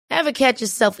Ever catch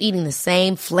yourself eating the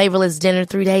same flavorless dinner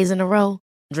 3 days in a row?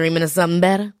 Dreaming of something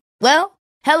better? Well,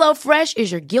 HelloFresh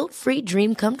is your guilt-free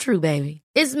dream come true, baby.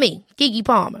 It's me, Keke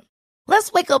Palmer.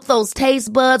 Let's wake up those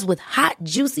taste buds with hot,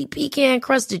 juicy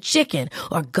pecan-crusted chicken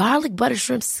or garlic butter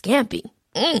shrimp scampi.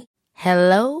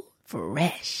 Hello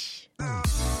Fresh.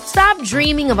 Stop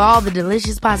dreaming of all the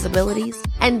delicious possibilities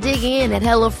and dig in at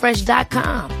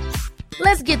HelloFresh.com.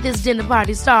 Let's get this dinner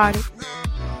party started.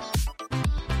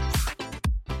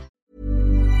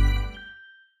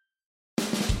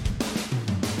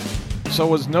 So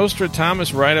was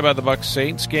Nostradamus right about the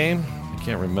Bucs-Saints game? I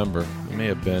can't remember. It may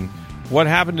have been. What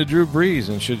happened to Drew Brees,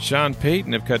 and should Sean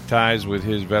Payton have cut ties with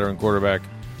his veteran quarterback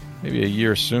maybe a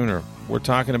year sooner? We're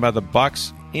talking about the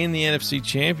Bucs in the NFC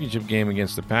Championship game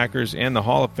against the Packers, and the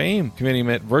Hall of Fame committee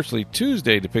met virtually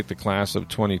Tuesday to pick the class of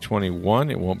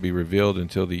 2021. It won't be revealed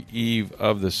until the eve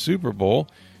of the Super Bowl.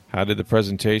 How did the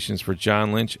presentations for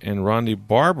John Lynch and Ronde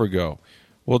Barber go?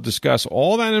 We'll discuss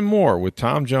all that and more with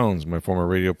Tom Jones, my former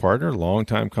radio partner,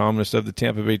 longtime columnist of the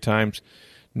Tampa Bay Times,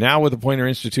 now with the Poynter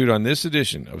Institute on this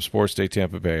edition of Sports Day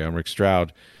Tampa Bay. I'm Rick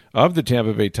Stroud of the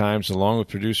Tampa Bay Times, along with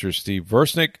producer Steve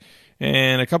Versnick,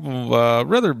 and a couple of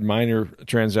rather minor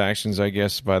transactions, I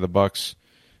guess, by the Bucs.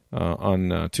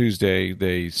 On Tuesday,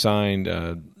 they signed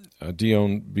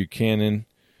Dion Buchanan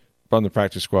from the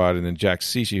practice squad, and then Jack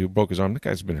Cichy, who broke his arm. That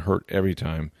guy's been hurt every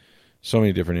time. So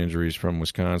many different injuries from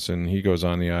Wisconsin. He goes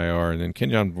on the IR. And then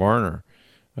Kenjon Varner,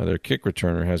 their kick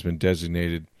returner, has been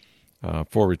designated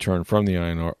for return from the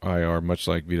IR, much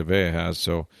like Vita Vea has.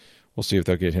 So we'll see if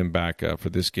they'll get him back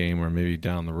for this game or maybe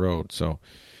down the road. So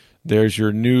there's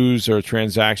your news or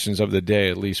transactions of the day,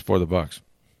 at least for the Bucs.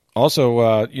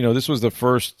 Also, this was the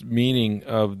first meeting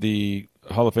of the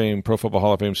Hall of Fame, Pro Football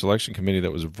Hall of Fame Selection Committee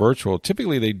that was virtual.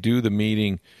 Typically, they do the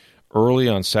meeting early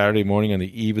on Saturday morning on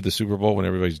the eve of the Super Bowl when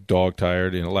everybody's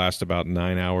dog-tired, and it lasts about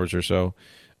 9 hours or so.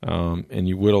 And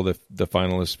you whittle the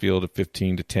finalist field of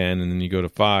 15 to 10, and then you go to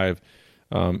 5.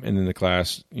 And then the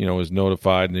class, is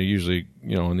notified, and they're usually,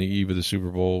 on the eve of the Super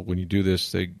Bowl. When you do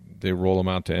this, they roll them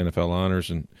out to NFL honors,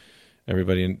 and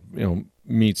everybody,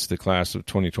 meets the class of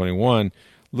 2021. A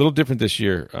little different this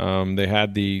year. They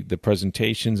had the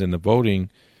presentations and the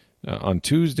voting on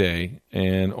Tuesday,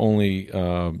 and only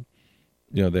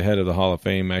the head of the Hall of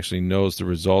Fame actually knows the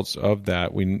results of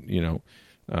that.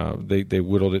 They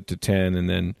whittled it to 10, and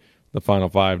then the final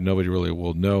 5 nobody really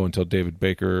will know until David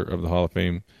Baker of the Hall of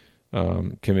Fame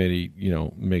committee,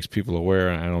 makes people aware.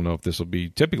 And I don't know if this will be.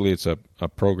 Typically, it's a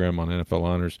program on NFL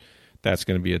honors. That's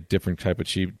going to be a different type of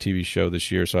TV show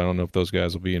this year, so I don't know if those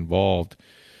guys will be involved.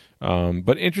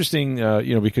 But interesting,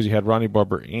 because you had Ronde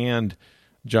Barber and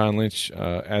John Lynch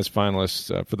as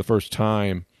finalists for the first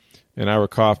time. And Ira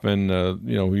Kaufman,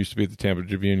 who used to be at the Tampa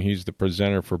Tribune, he's the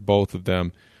presenter for both of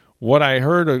them. What I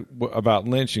heard about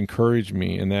Lynch encouraged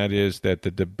me, and that is that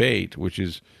the debate, which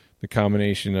is the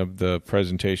combination of the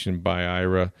presentation by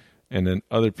Ira and then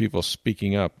other people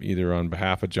speaking up either on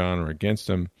behalf of John or against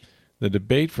him, the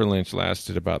debate for Lynch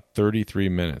lasted about 33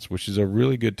 minutes, which is a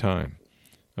really good time.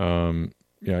 I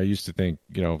used to think,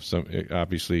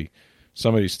 obviously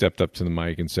somebody stepped up to the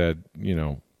mic and said,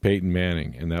 Peyton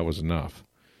Manning, and that was enough.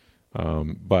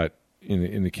 But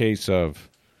in the case of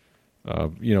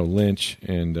Lynch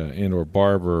and or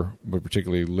Barber, but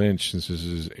particularly Lynch, since this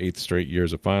is his 8th straight year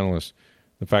as a finalist,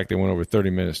 the fact they went over 30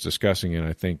 minutes discussing it,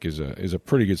 I think, is a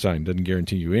pretty good sign. Doesn't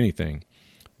guarantee you anything,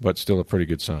 but still a pretty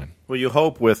good sign. Well, you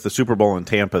hope with the Super Bowl in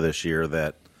Tampa this year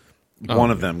that one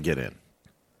of them get in.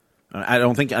 I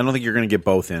don't think you're going to get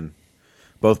both in,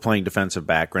 both playing defensive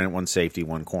back. Granted, one safety,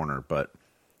 one corner, but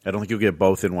I don't think you'll get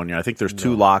both in one year. I think there's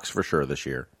 2 locks for sure this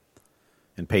year,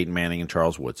 in Peyton Manning and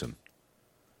Charles Woodson.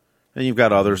 And you've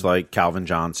got others like Calvin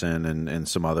Johnson and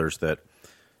some others that,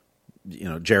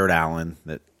 Jared Allen,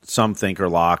 that some think are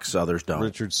locks, others don't.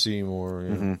 Richard Seymour.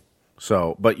 Yeah. Mm-hmm.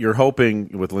 So, but you're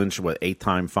hoping with Lynch,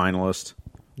 8-time finalist?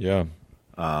 Yeah.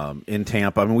 In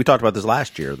Tampa. I mean, we talked about this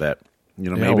last year that,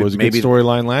 maybe it was a good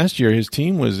storyline last year. His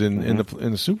team was in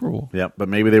the Super Bowl. Yeah, but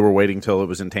maybe they were waiting till it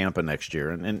was in Tampa next year.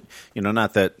 And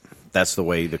not that that's the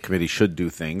way the committee should do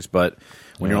things, but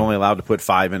when you're only allowed to put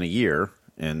 5 in a year,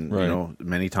 and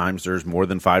many times there's more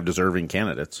than 5 deserving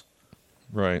candidates.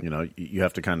 Right. You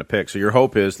have to kind of pick. So your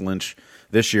hope is Lynch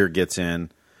this year gets in.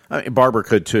 I mean, Barber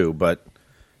could too, but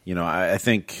I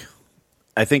think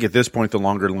at this point, the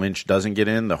longer Lynch doesn't get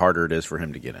in, the harder it is for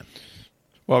him to get in.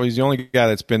 Well, he's the only guy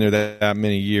that's been there that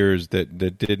many years that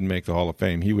didn't make the Hall of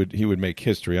Fame. He would make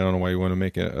history. I don't know why you want to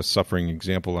make a suffering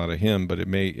example out of him, but it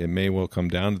may well come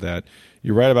down to that.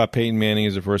 You're right about Peyton Manning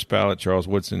as a first ballot, Charles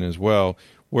Woodson as well.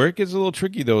 Where it gets a little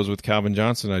tricky, though, is with Calvin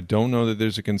Johnson. I don't know that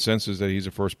there's a consensus that he's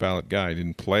a first ballot guy. He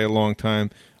didn't play a long time.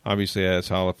 obviously has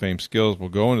Hall of Fame skills, will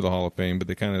go into the Hall of Fame, but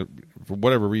they kind of, for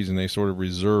whatever reason, they sort of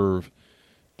reserve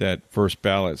that first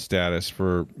ballot status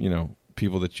for,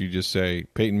 people that you just say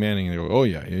Peyton Manning, and they go, oh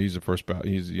yeah, he's the first ballot.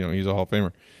 He's a Hall of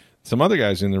Famer. Some other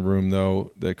guys in the room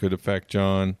though that could affect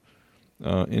John,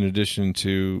 in addition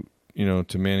to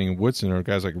to Manning and Woodson, are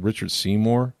guys like Richard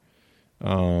Seymour.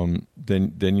 Then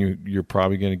you're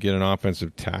probably going to get an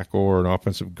offensive tackle or an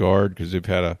offensive guard because they've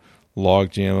had a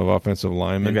logjam of offensive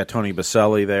linemen. You've got Tony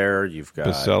Baselli there. You've got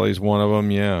Baselli's one of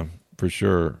them, yeah, for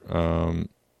sure.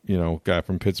 Guy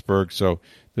from Pittsburgh. So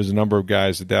there's a number of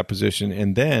guys at that position.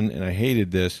 And I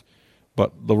hated this,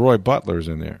 but Leroy Butler's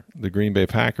in there, the Green Bay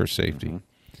Packers safety. Mm-hmm.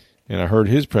 And I heard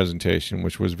his presentation,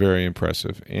 which was very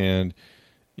impressive. And,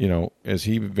 as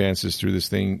he advances through this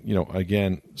thing,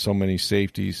 again, so many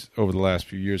safeties over the last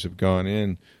few years have gone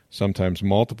in, sometimes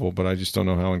multiple, but I just don't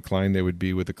know how inclined they would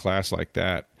be with a class like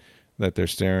that they're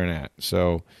staring at.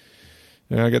 So,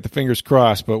 I got the fingers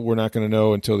crossed, but we're not going to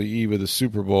know until the eve of the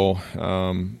Super Bowl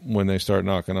when they start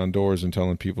knocking on doors and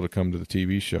telling people to come to the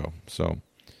TV show. So,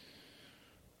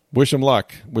 wish them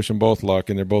luck. Wish them both luck,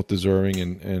 and they're both deserving.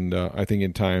 And I think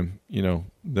in time,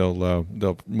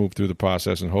 they'll move through the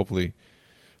process and hopefully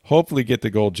get the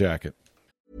gold jacket.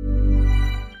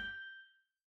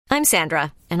 I'm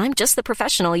Sandra, and I'm just the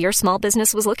professional your small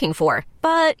business was looking for.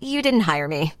 But you didn't hire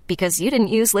me because you didn't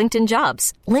use LinkedIn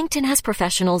Jobs. LinkedIn has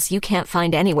professionals you can't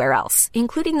find anywhere else,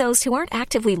 including those who aren't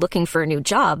actively looking for a new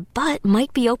job, but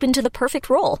might be open to the perfect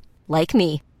role, like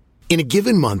me. In a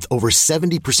given month, over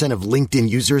 70% of LinkedIn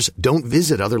users don't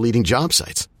visit other leading job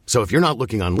sites. So if you're not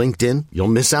looking on LinkedIn, you'll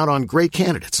miss out on great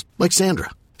candidates like Sandra.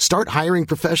 Start hiring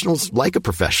professionals like a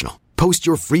professional. Post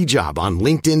your free job on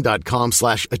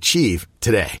linkedin.com/achieve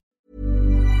today.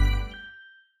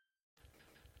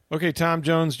 Okay, Tom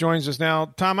Jones joins us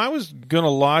now. Tom, I was going to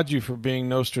laud you for being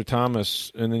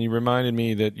Nostradamus, and then you reminded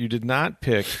me that you did not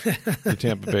pick the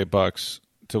Tampa Bay Bucks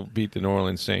to beat the New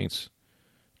Orleans Saints.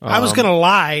 I was going to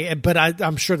lie, but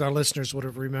I'm sure our listeners would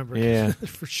have remembered. Yeah,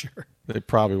 for sure. They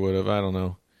probably would have. I don't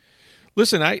know.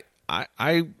 Listen, I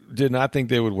did not think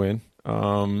they would win.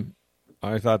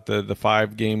 I thought the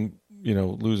 5-game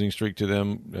losing streak to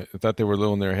them, I thought they were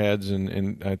low in their heads,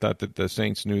 and I thought that the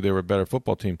Saints knew they were a better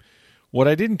football team. What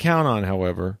I didn't count on,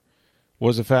 however,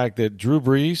 was the fact that Drew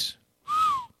Brees,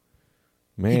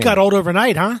 man, he got old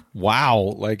overnight, huh?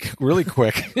 Wow, like really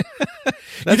quick.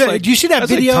 Did you see that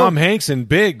video? Like Tom Hanks in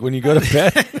Big when you go to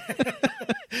bed.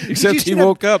 Except he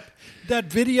woke up. That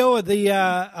video of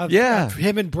of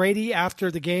him and Brady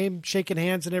after the game, shaking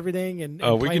hands and everything. And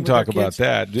we can talk about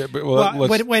that. Well,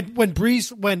 when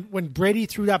Brady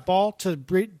threw that ball to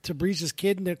Brees'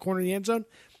 kid in the corner of the end zone,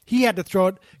 he had to throw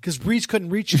it because Brees couldn't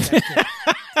reach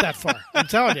that far. I'm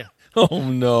telling you. Oh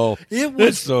no! It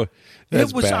was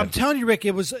That's bad. I'm telling you, Rick.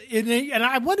 It was, and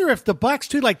I wonder if the Bucs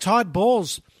too, like Todd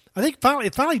Bowles. I think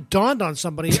it finally dawned on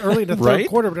somebody early in the third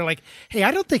quarter. But they're like, "Hey,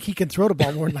 I don't think he can throw the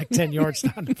ball more than like 10 yards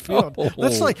down the field.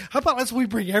 How about we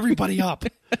bring everybody up?"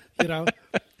 It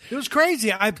was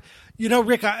crazy.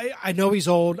 Rick. I know he's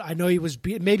old. I know he was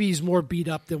maybe he's more beat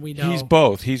up than we know. He's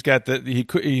both. He's got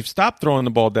he stopped throwing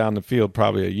the ball down the field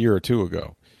probably a year or two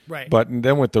ago. Right. But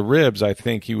then with the ribs, I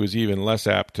think he was even less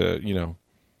apt to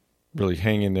really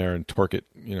hang in there and torque it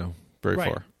very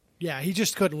far. Yeah, he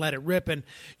just couldn't let it rip. And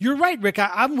you're right, Rick.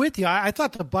 I'm with you. I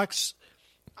thought the Bucs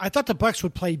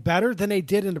would play better than they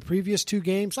did in the previous 2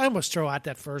 games. I almost throw out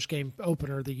that first game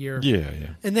opener of the year. Yeah.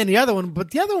 And then the other one,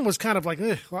 but the other one was kind of like,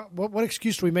 what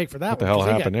excuse do we make for that? What the hell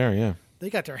happened there? Yeah,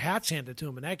 they got their hats handed to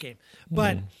them in that game.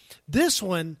 But this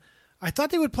one, I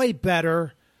thought they would play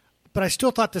better. But I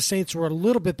still thought the Saints were a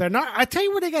little bit better. Now, I tell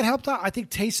you where they got helped out. I think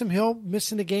Taysom Hill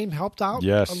missing the game helped out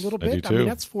a little bit. I do too. I mean,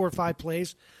 that's 4 or 5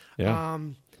 plays. Yeah.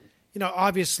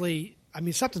 Obviously,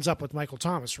 something's up with Michael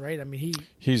Thomas, right? I mean,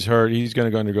 he's hurt. He's going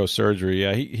to undergo surgery.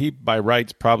 Yeah, he by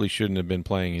rights probably shouldn't have been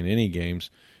playing in any games.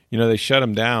 They shut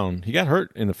him down. He got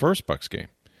hurt in the first Bucs game.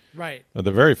 Right.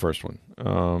 The very first one,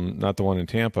 not the one in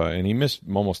Tampa, and he missed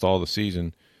almost all the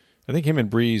season. I think him and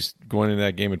Brees going into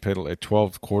that game had played like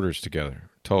 12 quarters together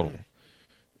total.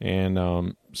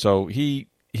 And so he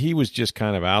was just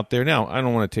kind of out there. Now, I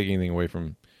don't want to take anything away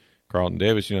from Carlton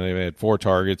Davis. They had 4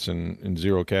 targets and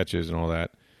 0 catches and all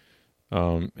that.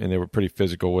 And they were pretty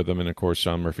physical with him. And, of course,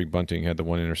 Sean Murphy-Bunting had the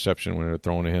 1 interception when they were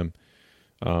throwing to him.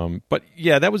 But,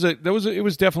 yeah, it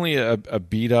was definitely a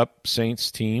beat-up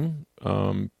Saints team.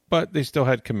 But they still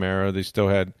had Kamara. They still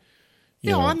had – I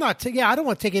don't want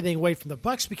to take anything away from the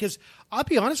Bucs because I'll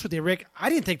be honest with you, Rick. I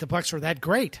didn't think the Bucs were that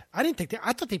great. I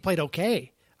thought they played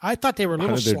okay. I thought they were a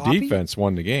little sloppy. Their defense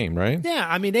won the game, right? Yeah,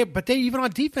 I mean, they even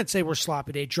on defense they were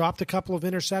sloppy. They dropped a couple of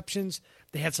interceptions.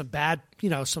 They had some bad,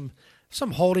 some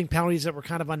some holding penalties that were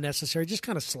kind of unnecessary, just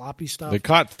kind of sloppy stuff. They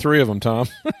caught 3 of them, Tom.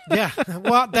 Yeah,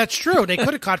 well, that's true. They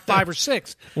could have caught 5 or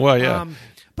 6. Well, yeah.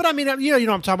 But I mean, you know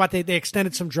what I'm talking about. They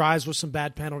extended some drives with some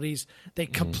bad penalties. They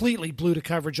completely blew the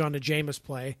coverage on the Jameis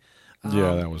play.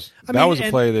 Yeah, that was a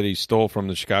play that he stole from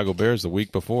the Chicago Bears the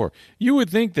week before. You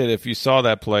would think that if you saw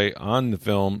that play on the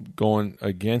film going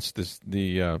against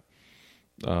the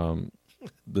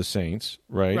Saints,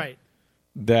 right,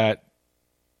 that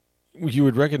you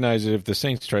would recognize it if the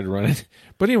Saints tried to run it.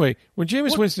 But anyway, when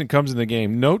Jameis Winston comes in the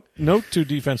game, note to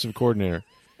defensive coordinator,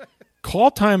 call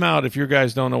timeout if your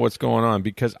guys don't know what's going on,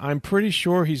 because I'm pretty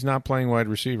sure he's not playing wide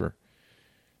receiver.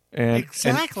 And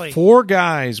 4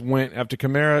 guys went after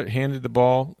Kamara handed the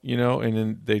ball, and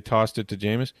then they tossed it to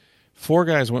Jameis. 4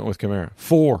 guys went with Kamara.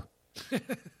 4.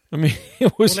 I mean,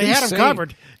 it was they insane. had him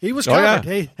covered. He was covered.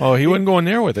 Yeah. He wasn't going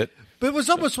there with it. But it was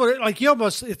almost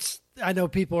I know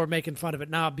people are making fun of it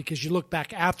now because you look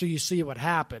back after you see what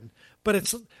happened.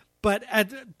 But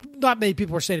not many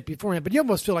people were saying it beforehand, but you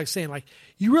almost feel like saying, like,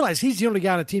 you realize he's the only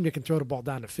guy on the team that can throw the ball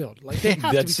down the field. Like, they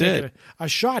have to be taking a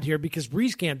shot here because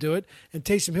Brees can't do it and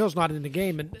Taysom Hill's not in the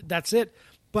game, and that's it.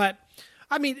 But,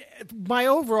 I mean, my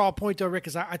overall point, though, Rick,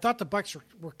 is I thought the Bucs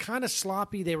were kind of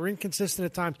sloppy. They were inconsistent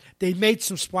at times. They made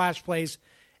some splash plays,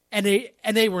 and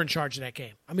they were in charge of that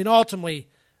game. I mean, ultimately,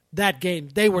 that game,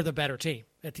 they were the better team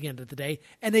at the end of the day,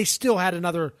 and they still had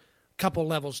another couple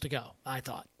levels to go, I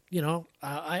thought.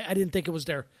 I didn't think it was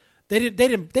their. They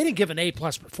didn't give an A+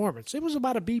 performance. It was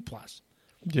about a B+.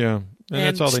 Yeah, and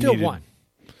that's all they still needed. Won.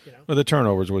 Well, the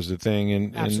turnovers was the thing,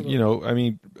 and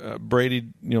Brady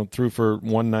threw for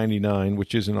 199,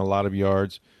 which isn't a lot of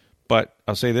yards, but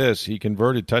I'll say this: he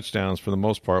converted touchdowns for the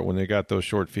most part when they got those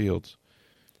short fields,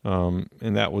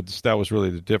 and that was really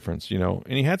the difference. And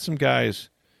he had some guys.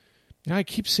 I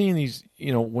keep seeing these.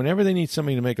 Whenever they need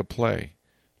somebody to make a play.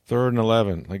 3rd and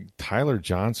 11, like Tyler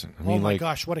Johnson. I mean,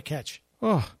 gosh, what a catch!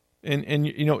 Oh, and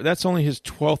that's only his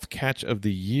 12th catch of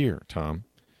the year, Tom.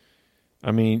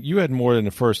 I mean, you had more than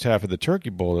the first half of the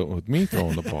Turkey Bowl with me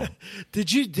throwing the ball.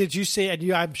 Did you say?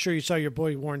 And I'm sure you saw your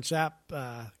boy Warren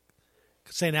Sapp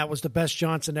saying that was the best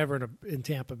Johnson ever in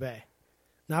Tampa Bay.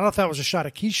 Now I don't know if that was a shot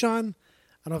at Keyshawn.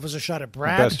 I don't know if it was a shot at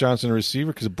Brad. The best Johnson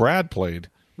receiver because Brad played.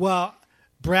 Well.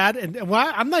 Brad,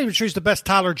 I'm not even sure he's the best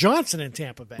Tyler Johnson in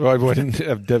Tampa Bay. Well, I wouldn't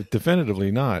definitively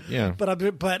not. Yeah, but I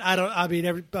don't. I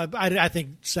mean, I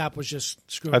think Sapp was just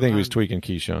screwing. I think he was tweaking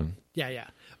Keyshawn. Yeah.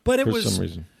 But it was. For some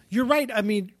reason. You're right. I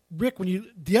mean, Rick,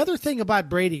 the other thing about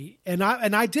Brady, and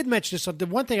I did mention this. The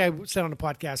one thing I said on the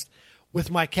podcast with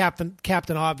my Captain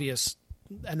Obvious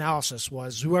analysis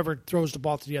was whoever throws the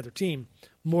ball to the other team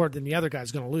more than the other guy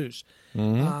is going to lose.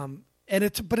 Mm-hmm.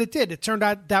 But it did. It turned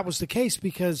out that was the case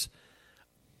because.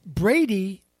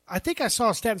 Brady, I think I saw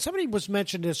a stat, and somebody was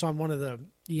mentioned this on one of the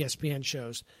ESPN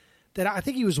shows, that I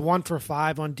think he was 1 for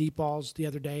 5 on deep balls the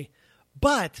other day.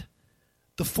 But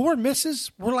the 4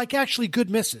 misses were like actually good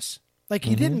misses. Like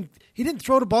he didn't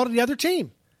throw the ball to the other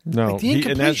team. No, like the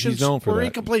incompletions he's known for were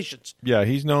that. incompletions. Yeah,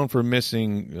 he's known for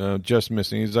just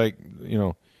missing. He's like,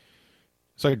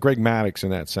 it's like Greg Maddux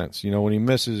in that sense. When he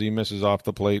misses off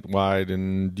the plate wide,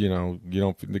 and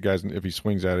the guy's, if he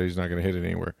swings at it, he's not going to hit it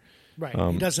anywhere. Right,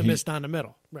 he doesn't miss down the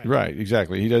middle. Right,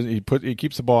 exactly. He does. He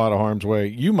keeps the ball out of harm's way.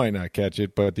 You might not catch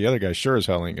it, but the other guy sure as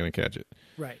hell ain't going to catch it.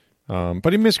 Right.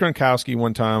 But he missed Gronkowski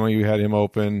one time. You had him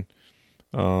open.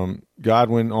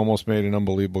 Godwin almost made an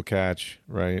unbelievable catch.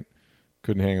 Right,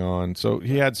 couldn't hang on. So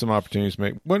he had some opportunities to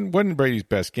make. Wasn't Brady's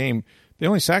best game. They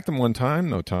only sacked him one time,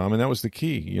 though, Tom, and that was the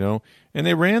key. And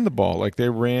they ran the ball. Like they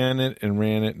ran it,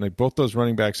 and like both those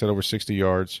running backs had over 60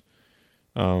 yards.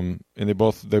 And they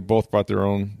both brought their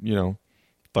own,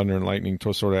 thunder and lightning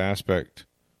sort of aspect.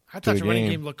 I thought the running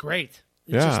game looked great.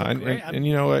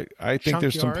 I think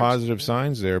there's some positive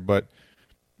signs there. But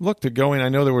look, to go in, I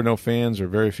know there were no fans or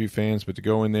very few fans, but to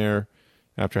go in there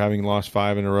after having lost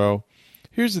 5 in a row.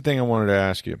 Here's the thing I wanted to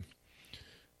ask you.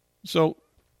 So,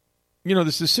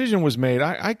 this decision was made.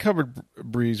 I covered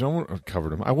Brees. I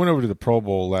covered him. I went over to the Pro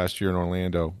Bowl last year in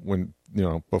Orlando when,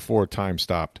 before time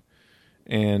stopped.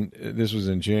 And this was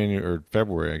in January or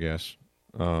February, I guess.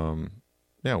 It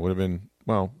would have been,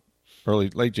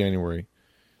 late January.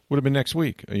 Would have been next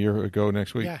week, a year ago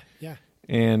next week. Yeah.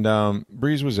 And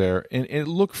Brees was there. And it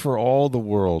looked for all the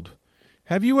world.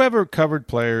 Have you ever covered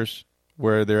players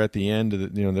where they're at the end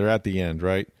of they're at the end,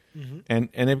 right? Mm-hmm.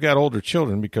 And they've got older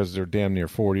children because they're damn near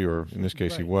 40, or in this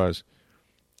case he was.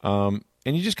 And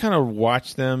you just kind of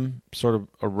watch them sort of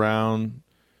around.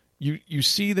 You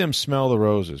see them smell the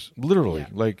roses, literally.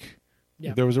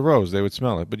 If there was a rose, they would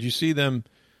smell it. But you see them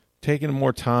taking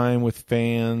more time with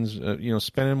fans,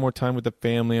 spending more time with the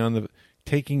family on the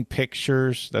taking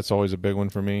pictures. That's always a big one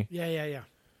for me. Yeah.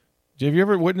 Have you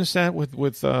ever witnessed that with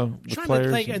players?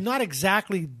 To think, and not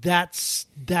exactly that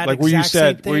like where you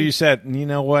said, you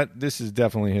know what, this is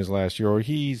definitely his last year, or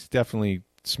he's definitely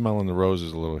smelling the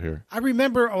roses a little here. I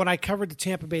remember when I covered the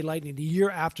Tampa Bay Lightning the year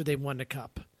after they won the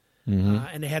Cup,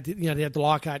 and they had they had the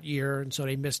lockout year, and so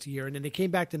they missed a year, and then they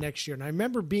came back the next year. And I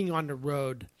remember being on the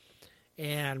road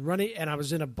and running, and I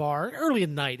was in a bar early at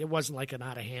night. It wasn't like an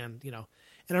out of hand, And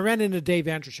I ran into Dave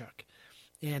Andruchuk.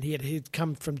 And he'd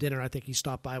come from dinner. I think he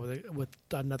stopped by with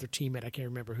another teammate. I can't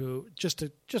remember who, just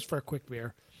for a quick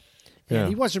beer. And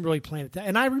he wasn't really playing at that.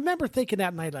 And I remember thinking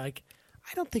that night, like,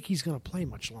 I don't think he's going to play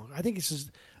much longer. I think this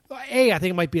is I think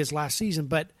it might be his last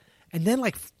season. And then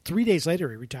like 3 days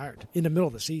later, he retired in the middle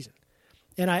of the season.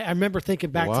 And I remember thinking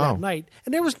back to that night,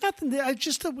 and there was nothing.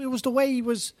 It was the way he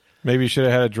was. Maybe you should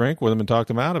have had a drink with him and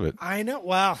talked him out of it. I know.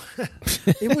 Well,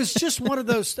 it was just one of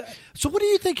those. So what do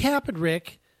you think happened,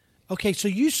 Rick? Okay, so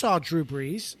you saw Drew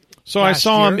Brees. So I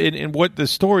saw him in what the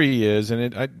story is,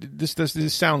 and this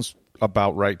sounds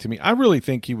about right to me. I really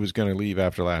think he was going to leave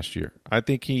after last year. I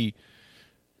think he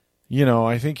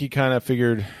kind of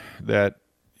figured that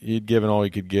he'd given all he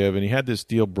could give, and he had this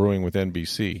deal brewing with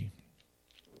NBC.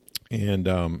 And,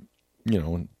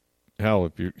 hell,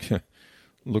 if you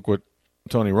look what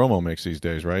Tony Romo makes these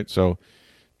days, right? So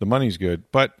the money's good.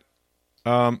 But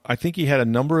I think he had a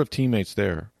number of teammates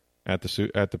there at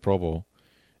the Pro Bowl,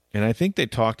 and I think they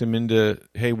talked him into,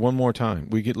 hey, one more time,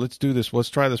 let's do this, let's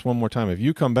try this one more time. If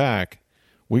you come back,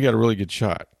 we got a really good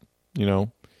shot,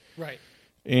 Right.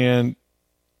 And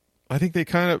I think they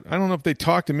I don't know if they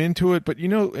talked him into it, but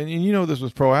this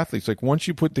with pro athletes, like once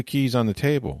you put the keys on the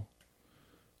table,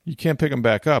 you can't pick them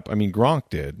back up. I mean, Gronk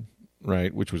did,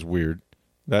 right, which was weird.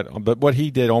 But what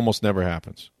he did almost never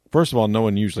happens. First of all, no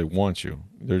one usually wants you.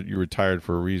 You're retired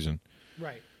for a reason.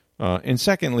 Right. And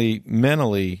secondly,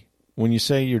 mentally, when you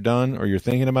say you're done or you're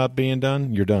thinking about being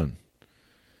done, you're done.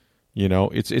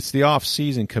 It's the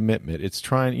off-season commitment. It's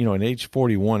trying, at age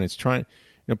 41, it's trying,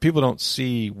 people don't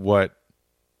see what,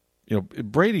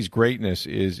 Brady's greatness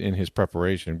is in his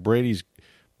preparation. Brady's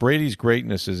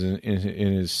greatness is in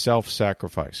his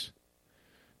self-sacrifice.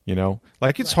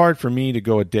 It's hard for me to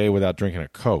go a day without drinking a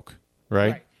Coke,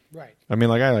 right? Right. I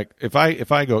mean, if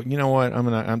I go, you know what,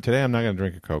 today I'm not going to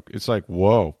drink a Coke. It's like,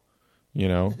 whoa.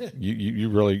 You're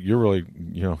really,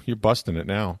 you're busting it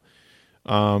now.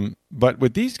 But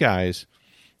with these guys,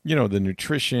 the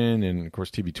nutrition and of course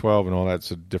TB12 and all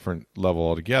that's a different level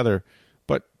altogether.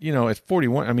 But, at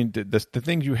 41, I mean, the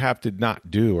things you have to not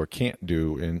do or can't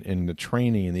do in the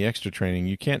training and the extra training,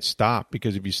 you can't stop,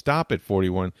 because if you stop at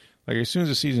 41, like as soon as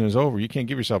the season is over, you can't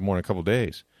give yourself more than a couple of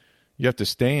days. You have to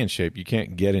stay in shape. You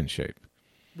can't get in shape.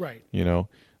 Right.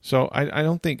 So I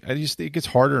don't think – I just think it gets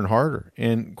harder and harder.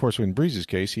 And, of course, in Brees'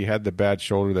 case, he had the bad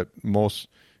shoulder that most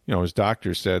 – his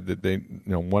doctor said that they –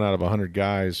 1 out of 100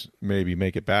 guys maybe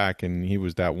make it back, and he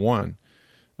was that one.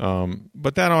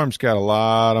 But that arm's got a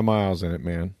lot of miles in it,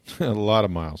 man. A lot of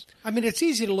miles. I mean, it's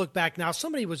easy to look back now.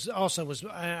 Somebody was –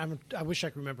 I wish I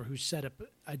could remember who said it, but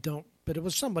I don't. But it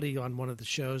was somebody on one of the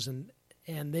shows, and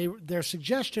their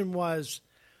suggestion was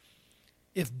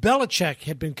if Belichick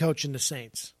had been coaching the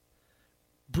Saints –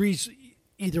 Brees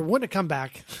either wouldn't have come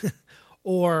back,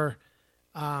 or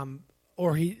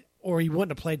he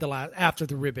wouldn't have played after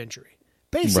the rib injury.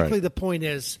 Basically, The point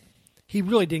is, he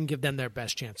really didn't give them their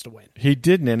best chance to win. He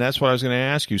didn't, and that's what I was going to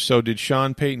ask you. So, did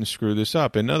Sean Payton screw this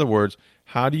up? In other words,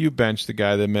 how do you bench the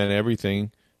guy that meant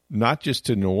everything, not just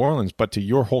to New Orleans, but to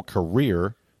your whole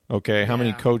career? Okay, how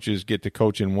many coaches get to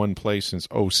coach in one place since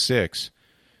 2006?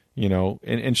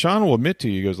 And Sean will admit to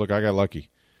you, he goes, "Look, I got lucky.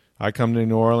 I come to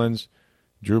New Orleans."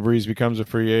 Drew Brees becomes a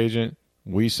free agent.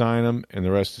 We sign him, and the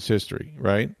rest is history,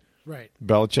 right? Right.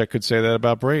 Belichick could say that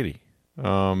about Brady.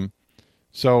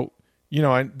 So,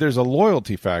 there's a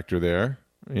loyalty factor there.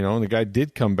 The guy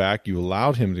did come back. You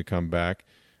allowed him to come back.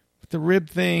 But the rib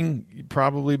thing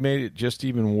probably made it just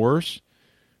even worse.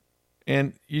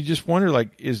 And you just wonder,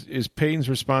 is Peyton's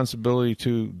responsibility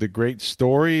to the great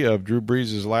story of Drew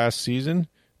Brees' last season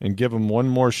and give him one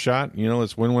more shot,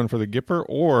 let's win one for the Gipper,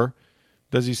 or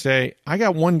does he say, I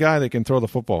got one guy that can throw the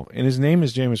football, and his name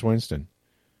is Jameis Winston?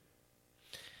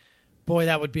 Boy,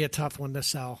 that would be a tough one to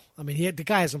sell. I mean, the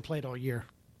guy hasn't played all year,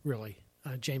 really,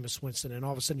 Jameis Winston, and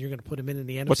all of a sudden you're going to put him in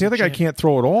the NFC. But the other guy can't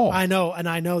throw at all. I know, and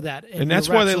I know that. And that's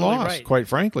why they lost, right. Quite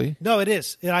frankly. No, it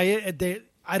is.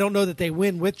 I don't know that they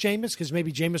win with Jameis, because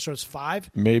maybe Jameis throws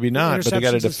 5. Maybe not, but they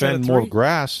got to defend more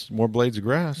grass, more blades of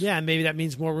grass. Yeah, and maybe that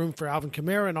means more room for Alvin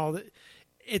Kamara and all that.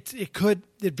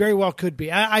 It very well could be.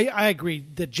 I agree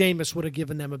that Jameis would have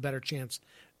given them a better chance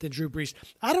than Drew Brees.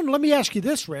 I don't know. Let me ask you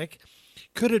this, Rick.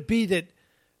 Could it be that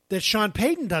that Sean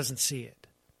Payton doesn't see it?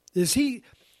 Is he,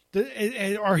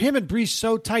 are him and Brees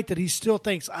so tight that he still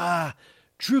thinks,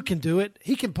 Drew can do it.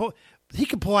 He can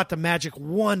pull out the magic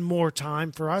one more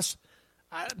time for us.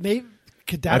 Maybe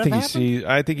could that have happened?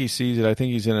 I think he sees it. I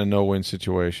think he's in a no-win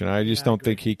situation. I just don't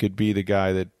think he could be the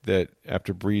guy that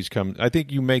after Brees comes. I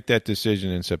think you make that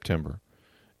decision in September.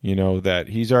 You know, that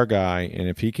he's our guy, and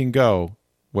if he can go,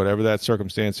 whatever that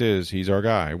circumstance is, he's our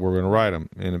guy. We're going to ride him.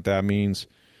 And if that means,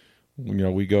 you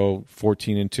know, we go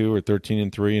 14-2 or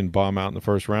 13-3 and bomb out in the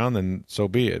first round, then so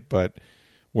be it. But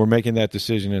we're making that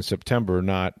decision in September,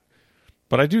 not.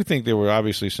 But I do think there were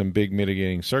obviously some big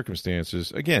mitigating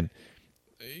circumstances. Again,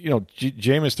 you know,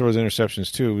 Jameis throws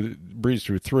interceptions too. Brees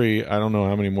threw 3. I don't know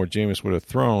how many more Jameis would have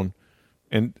thrown.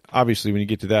 And obviously, when you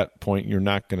get to that point, you're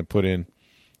not going to put in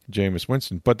Jameis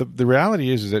Winston. But the reality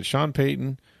is that Sean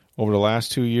Payton, over the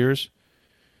last 2 years,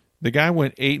 the guy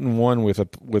went 8-1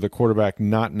 with a quarterback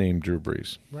not named Drew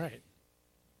Brees. Right.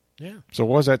 Yeah. So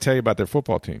what does that tell you about their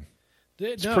football team?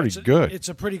 It's pretty good. It's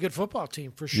a pretty good football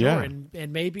team for sure. Yeah.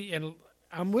 And maybe, and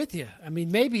I'm with you. I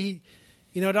mean, maybe,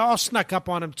 you know, it all snuck up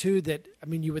on him too. That, I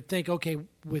mean, you would think, okay,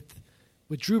 with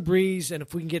Drew Brees, and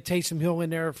if we can get Taysom Hill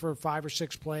in there for 5 or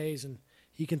 6 plays, and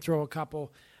he can throw a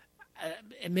couple.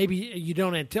 And maybe you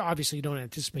don't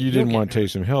anticipate. You didn't want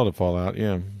Taysom Hill to fall out,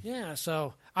 yeah. Yeah,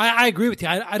 so I agree with you.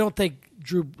 I don't think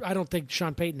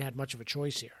Sean Payton had much of a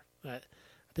choice here. I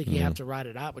think you have to ride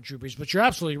it out with Drew Brees. But you're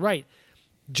absolutely right.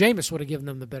 Jameis would have given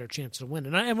them the better chance to win.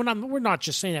 We're not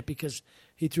just saying that because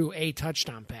he threw a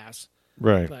touchdown pass.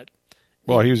 Right. But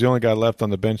he was the only guy left on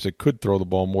the bench that could throw the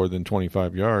ball more than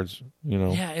 25 yards. You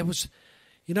know. Yeah, it was.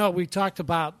 You know, we talked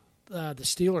about the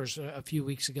Steelers a few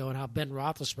weeks ago and how Ben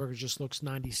Roethlisberger just looks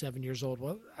 97 years old.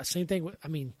 Well, same thing. I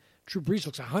mean, Drew Brees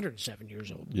looks 107 years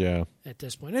old. Yeah. At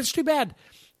this point, and it's too bad.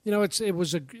 You know, it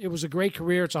was a great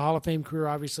career. It's a Hall of Fame career.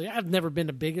 Obviously, I've never been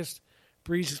the biggest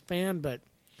Brees fan, but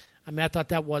I mean, I thought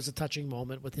that was a touching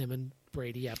moment with him and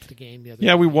Brady after the game the other day.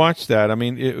 Yeah, we watched that. I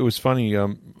mean, it was funny. I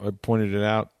pointed it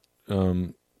out,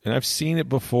 and I've seen it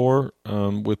before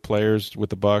with players with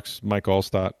the Bucs. Mike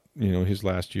Allstott, you know, his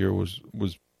last year was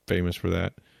famous for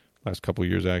that. Last couple of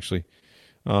years, actually,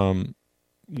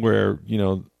 where, you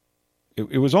know,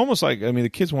 it was almost like, I mean, the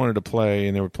kids wanted to play,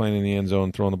 and they were playing in the end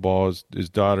zone, throwing the ball. His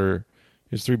daughter,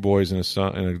 his 3 boys and a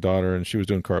son and a daughter, and she was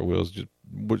doing cartwheels,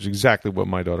 which is exactly what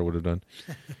my daughter would have done.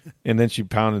 And then she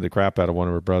pounded the crap out of one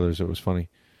of her brothers. It was funny,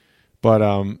 but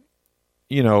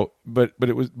you know, but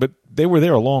they were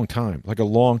there a long time,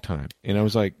 and I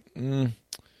was like,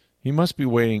 he must be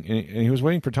waiting, and he was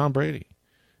waiting for Tom Brady.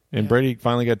 And Brady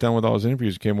finally got done with all his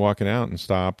interviews, came walking out and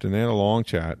stopped, and they had a long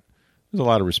chat. There's a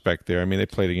lot of respect there. I mean, they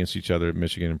played against each other at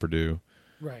Michigan and Purdue.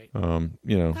 Right.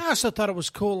 You know. I also thought it was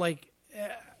cool. Like,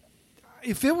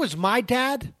 if it was my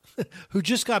dad who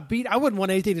just got beat, I wouldn't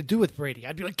want anything to do with Brady.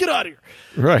 I'd be like, get out of here.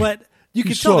 Right. But you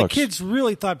could tell the kids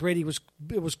really thought Brady was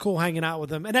cool hanging out with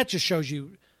them, and that just shows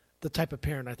you the type of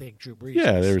parent I think Drew Brees is.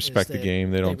 Yeah, they respect the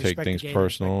game. They don't take things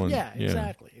personal.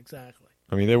 Exactly.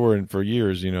 I mean, they were in for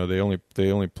years. You know, they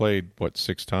only played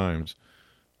 6 times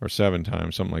or 7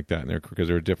 times, something like that, because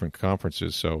they were different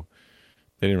conferences, so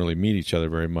they didn't really meet each other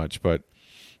very much. But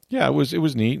yeah, it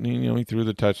was neat. And, you know, he threw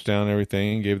the touchdown and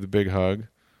everything, and gave the big hug.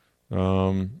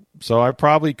 So I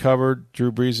probably covered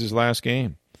Drew Brees' last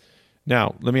game.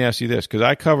 Now, let me ask you this, because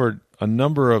I covered a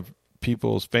number of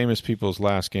famous people's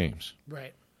last games.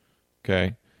 Right.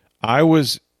 Okay.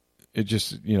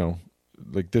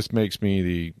 Like, this makes me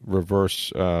the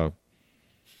reverse, who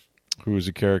is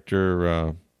a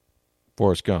character,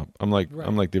 Forrest Gump. I'm like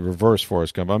the reverse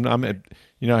Forrest Gump. I'm at,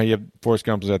 you know how you have Forrest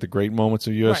Gump is at the great moments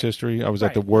of U.S. history? I was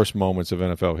at the worst moments of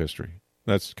NFL history.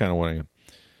 That's kind of what I am.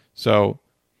 So,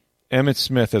 Emmitt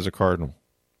Smith as a Cardinal.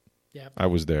 Yeah. I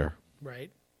was there. Right.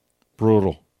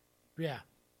 Brutal. Yeah.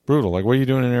 Brutal. Like, what are you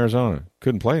doing in Arizona?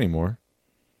 Couldn't play anymore.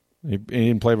 He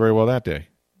didn't play very well that day,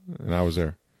 and I was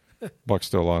there. Bucs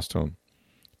still lost to him.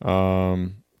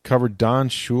 Covered Don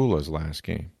Shula's last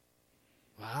game.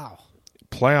 Wow.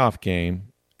 Playoff game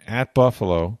at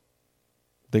Buffalo.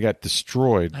 They got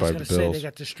destroyed by the Bills. Say they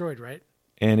got destroyed, right?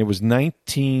 And it was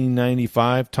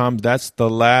 1995. Tom, that's the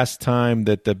last time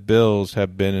that the Bills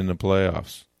have been in the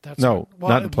playoffs. Not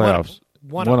in the playoffs.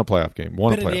 Won a playoff game.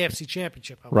 Won a playoff in the game. AFC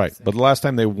Championship. Right, but the last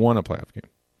time they won a playoff game.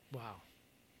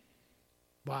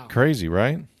 Wow. Crazy,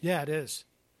 right? Yeah, it is.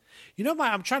 You know,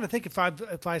 I'm trying to think if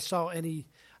I saw any.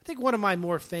 I think one of my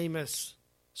more famous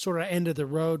sort of end of the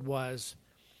road was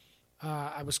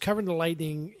I was covering the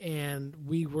Lightning, and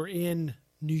we were in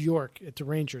New York at the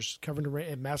Rangers, covering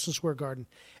at Madison Square Garden,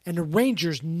 and the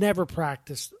Rangers never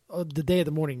practiced the day of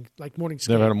the morning skate.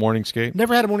 Never had a morning skate?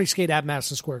 Never had a morning skate at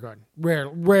Madison Square Garden.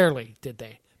 Rarely did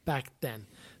they. back then.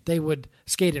 They would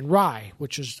skate in Rye,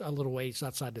 which is a little ways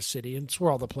outside the city, and it's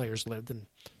where all the players lived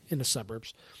in the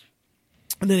suburbs.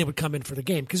 And then they would come in for the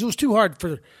game because it was too hard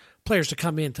for players to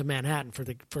come into Manhattan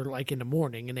for like in the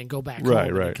morning and then go back home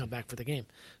and then come back for the game.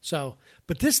 So,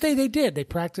 but this day they did. They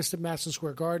practiced at Madison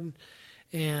Square Garden,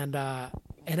 and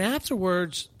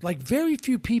afterwards, like very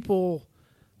few people,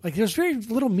 like there was very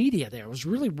little media there. It was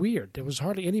really weird. There was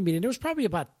hardly any media. There was probably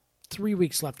about 3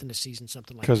 weeks left in the season,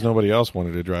 something like that. Because nobody else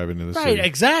wanted to drive into the city. Right,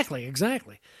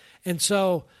 exactly. And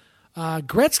so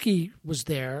Gretzky was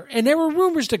there, and there were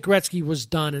rumors that Gretzky was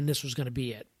done and this was going to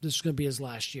be it. This was going to be his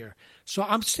last year. So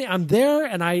I'm there,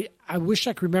 and I wish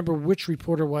I could remember which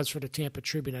reporter was for the Tampa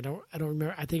Tribune. I don't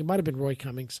remember. I think it might have been Roy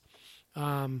Cummings.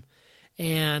 And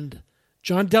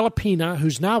John Delapina,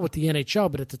 who's now with the NHL,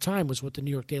 but at the time was with the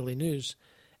New York Daily News.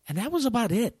 And that was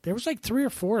about it. There was like 3 or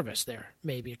 4 of us there,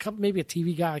 maybe. Maybe a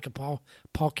TV guy like a Paul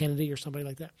Kennedy or somebody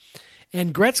like that.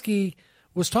 And Gretzky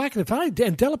was talking, and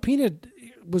Delapina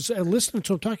was listening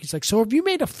to him talk. He's like, so have you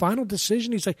made a final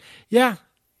decision? He's like, yeah,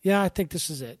 I think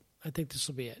this is it. I think this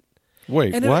will be it.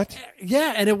 Wait, and what?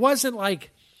 And it wasn't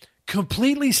like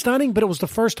completely stunning, but it was the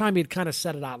first time he'd kind of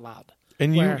said it out loud.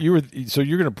 And you were so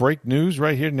you're going to break news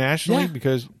right here nationally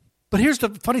because. But here's the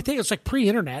funny thing: it's like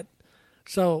pre-internet,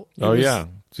 so. So you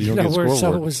don't get scoreboard.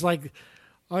 So it was like.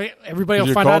 Everybody will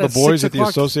Did find you out call at the boys 6 at the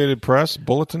o'clock. Associated Press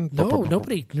bulletin? No,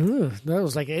 nobody. No, it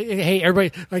was like, hey,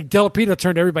 everybody. Like Delapina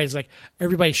turned to everybody. He's like,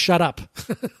 everybody, shut up.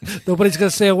 Nobody's going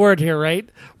to say a word here, right?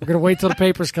 We're going to wait till the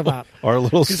papers come out. Our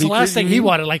little secret. The last thing he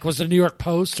wanted, like, was the New York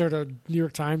Post or the New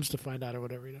York Times to find out or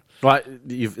whatever. Well,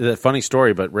 the funny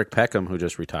story, but Rick Peckham, who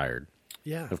just retired,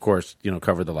 of course,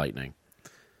 covered the Lightning.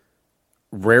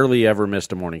 Rarely ever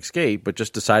missed a morning skate, but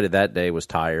just decided that day was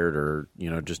tired or,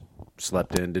 just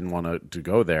slept in, didn't want to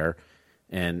go there,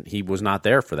 and he was not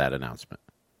there for that announcement.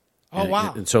 Oh,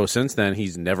 wow. And so since then,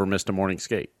 he's never missed a morning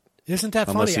skate. Isn't that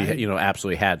unless funny? Unless he,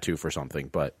 absolutely had to for something,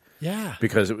 but... Yeah.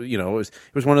 Because, it was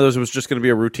one of those, it was just going to be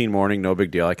a routine morning, no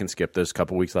big deal, I can skip this,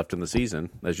 couple weeks left in the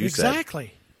season, as you said.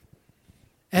 Exactly.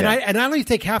 And I only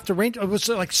think half the range, it was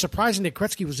like surprising that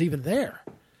Gretzky was even there.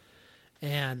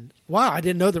 And wow, I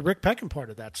didn't know the Rick Peckham part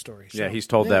of that story. So, he's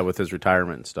told that with his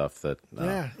retirement and stuff. That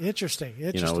interesting.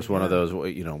 It was one of those.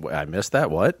 I missed that.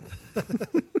 What?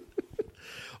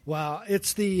 Well,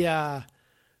 that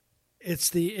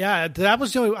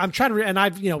was the only. I'm trying to,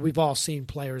 and we've all seen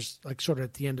players like sort of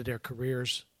at the end of their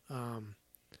careers.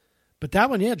 But that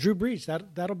one, Drew Brees.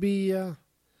 That'll be.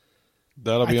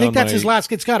 That'll be. I think that's his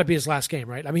last. It's got to be his last game,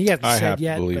 right? I mean, he hasn't said yet.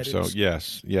 I have to believe so.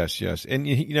 Yes. And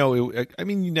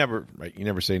you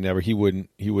never say never. He wouldn't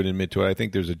admit to it. I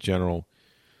think there's a general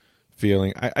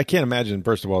feeling. I can't imagine,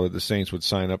 first of all, that the Saints would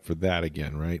sign up for that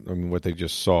again, right? I mean, what they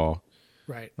just saw.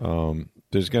 Right.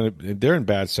 They're in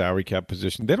bad salary cap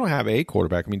position. They don't have a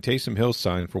quarterback. I mean, Taysom Hill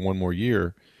signed for one more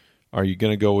year. Are you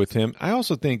going to go with him? I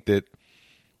also think that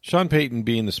Sean Payton,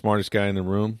 being the smartest guy in the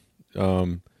room,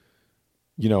 and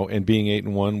being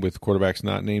 8-1 with quarterbacks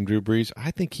not named Drew Brees, I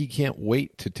think he can't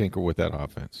wait to tinker with that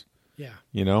offense. Yeah.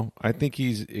 I think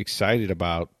he's excited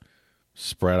about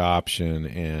spread option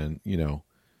and,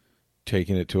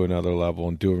 taking it to another level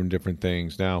and doing different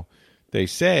things. Now, they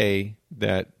say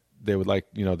that they would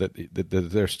like, that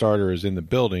their starter is in the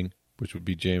building, which would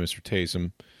be Jameis or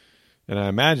Taysom. And I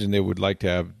imagine they would like to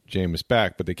have Jameis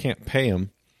back, but they can't pay him.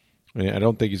 I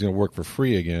don't think he's going to work for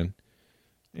free again.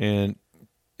 And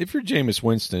if you're Jameis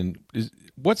Winston,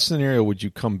 what scenario would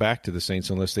you come back to the Saints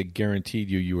unless they guaranteed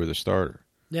you were the starter?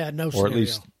 Yeah, no or scenario. At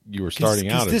least you were starting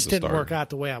out as the starter. This didn't work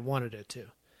out the way I wanted it to.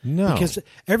 No. Because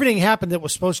everything happened that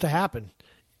was supposed to happen.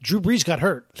 Drew Brees got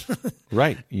hurt.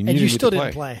 Right. And you still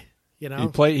didn't play.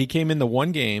 He came in the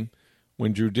one game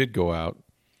when Drew did go out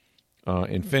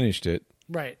and finished it.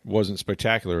 Right. Wasn't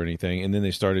spectacular or anything. And then they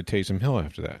started Taysom Hill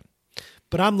after that.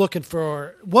 But I'm looking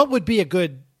for what would be a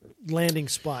good landing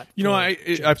spot.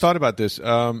 I've thought about this.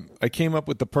 I came up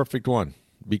with the perfect one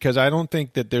because I don't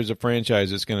think that there's a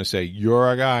franchise that's going to say, you're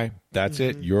our guy. That's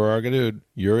it. You're our dude.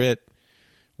 You're it.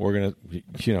 We're going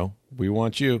to, we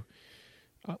want you.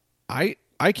 I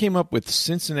came up with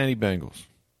Cincinnati Bengals.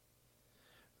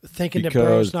 Thinking that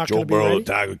Burrow's not going to be ready? Joe Burrow, the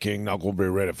Tiger King, not going to be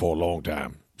ready for a long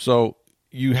time. So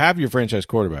you have your franchise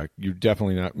quarterback. You're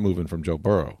definitely not moving from Joe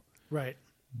Burrow. Right.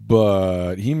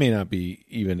 But he may not be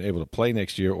even able to play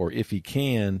next year, or if he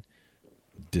can,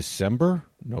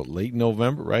 late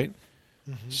November, right?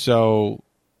 Mm-hmm. So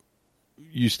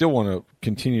you still want to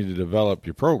continue to develop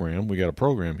your program. We got a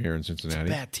program here in Cincinnati. It's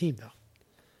a bad team,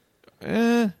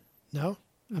 though. No?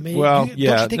 I mean,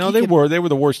 they were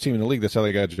the worst team in the league. That's how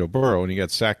they got Joe Burrow, and he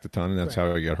got sacked a ton, and that's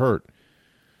how he got hurt.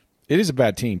 It is a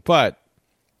bad team, but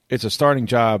it's a starting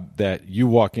job that you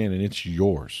walk in and it's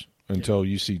yours until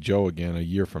you see Joe again a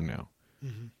year from now.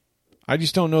 Mm-hmm. I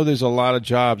just don't know there's a lot of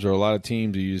jobs or a lot of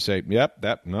teams that you just say, yep,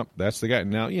 that's the guy.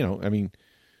 Now, I mean,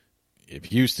 if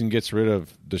Houston gets rid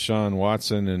of Deshaun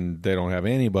Watson and they don't have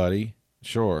anybody,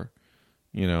 sure,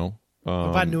 What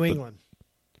about New England?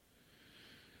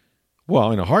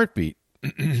 Well, in a heartbeat.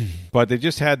 But they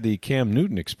just had the Cam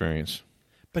Newton experience.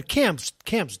 But Cam's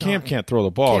done. Cam can't throw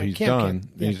the ball. He's done.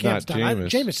 He's Cam's not done. Jameis.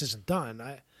 Jameis isn't done.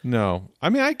 No. I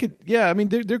mean, I could – yeah, I mean,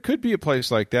 there could be a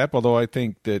place like that, although I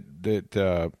think that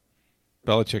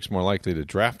Belichick's more likely to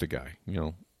draft a guy,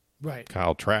 right?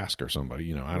 Kyle Trask or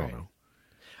somebody, I don't know.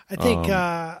 I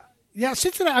think,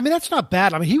 Cincinnati, I mean, that's not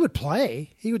bad. I mean, he would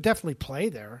play. He would definitely play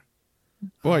there.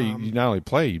 Well, you not only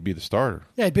play, you'd be the starter.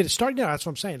 Yeah, he'd be the starter. Yeah, that's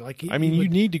what I'm saying. Like, you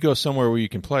need to go somewhere where you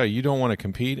can play. You don't want to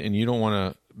compete, and you don't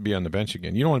want to be on the bench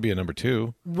again. You don't want to be a number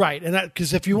two. Right, and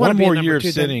because if you want to be one a more number year two,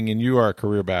 of sitting, and you are a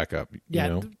career backup.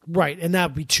 Yeah, right, and that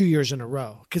would be 2 years in a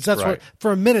row. Because that's what,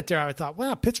 for a minute there, I thought,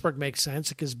 well, Pittsburgh makes sense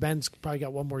because Ben's probably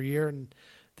got one more year, and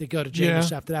they go to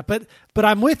Jameis after that. But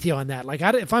I'm with you on that. Like,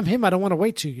 if I'm him, I don't want to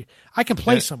wait 2 years. I can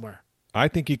play somewhere. I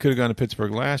think he could have gone to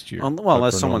Pittsburgh last year. Well,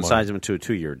 unless someone signs him to a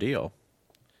 2-year deal.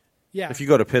 Yeah. If you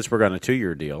go to Pittsburgh on a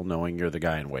 2-year deal, knowing you're the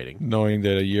guy in waiting, knowing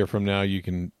that a year from now you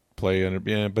can play under,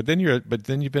 but then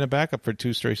you've been a backup for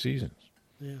 2 straight seasons.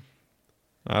 Yeah.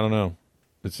 I don't know.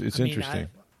 It's interesting.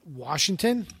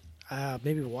 Washington,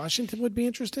 maybe Washington would be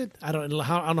interested. I don't know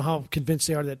how convinced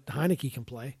they are that Heineke can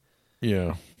play.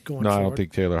 Yeah. Going forward. I don't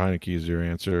think Taylor Heineke is your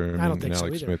answer. I don't think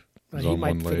Alex so either. Smith is he on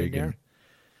might one fit leg. in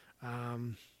there.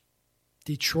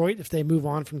 Detroit, if they move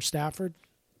on from Stafford.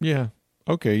 Yeah.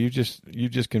 Okay, you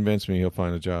just convinced me he'll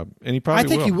find a job, and he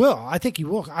probably will. I think he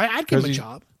will. I'd give him a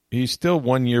job. He's still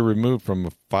 1 year removed from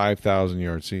a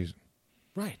 5,000-yard season.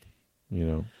 Right.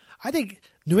 I think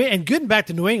getting back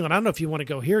to New England, I don't know if you want to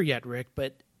go here yet, Rick,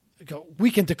 but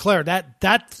we can declare that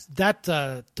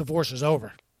divorce is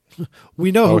over.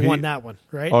 We know who won that one,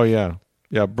 right? Oh yeah,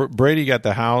 yeah. Brady got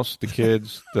the house, the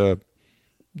kids, the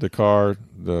car,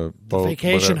 the boat,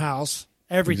 vacation house.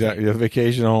 Everything. Exactly. The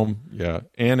vacation home, yeah,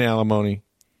 and alimony.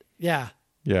 Yeah.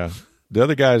 Yeah. The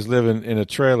other guy's living in a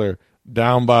trailer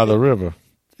down by the river.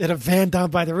 In a van down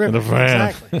by the river. In a van.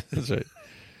 Exactly. That's right.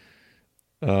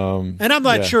 And I'm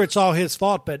not sure it's all his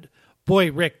fault, but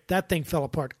boy, Rick, that thing fell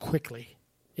apart quickly.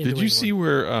 Did you see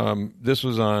where this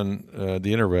was on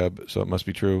the interweb, so it must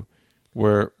be true,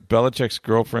 where Belichick's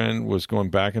girlfriend was going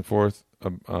back and forth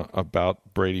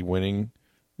about Brady winning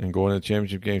and going to the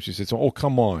championship game? She said, "Oh,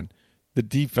 come on. The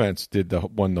defense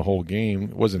won the whole game.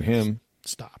 It wasn't him."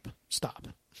 Stop.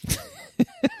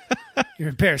 You're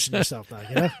embarrassing yourself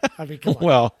now, I mean, come on.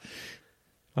 Well,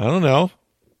 I don't know.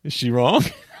 Is she wrong?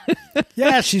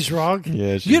 Yeah, she's wrong.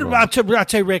 Yeah, she's wrong. I'll tell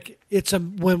you, Rick, it's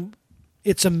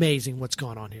amazing what's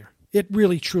going on here. It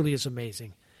really, truly is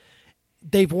amazing.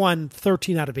 They've won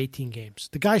 13 out of 18 games.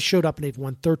 The guy showed up and they've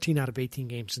won 13 out of 18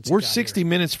 games since We're 60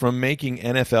 minutes from making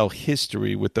NFL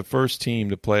history with the first team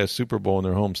to play a Super Bowl in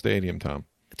their home stadium, Tom.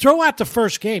 Throw out the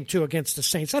first game, too, against the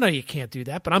Saints. I know you can't do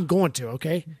that, but I'm going to,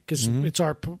 okay? Because it's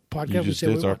our podcast.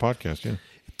 It's our podcast, yeah.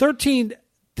 13,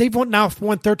 they've now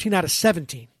won 13 out of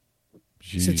 17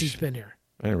 Jeez. since he's been here.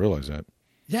 I didn't realize that.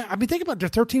 Yeah, I mean, think about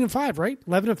it. They're 13-5, right?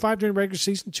 11-5 during the regular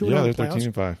season, 2-0 yeah, in they're the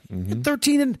playoffs.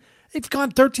 13-5. They've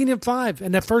gone 13-5,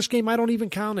 and that first game I don't even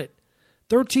count it.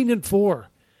 13-4.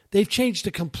 They've changed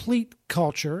the complete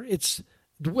culture.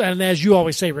 And as you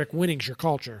always say, Rick, winning's your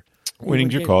culture.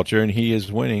 Winning's your culture, and he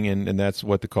is winning, and that's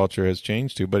what the culture has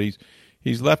changed to. But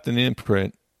he's left an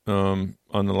imprint on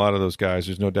a lot of those guys.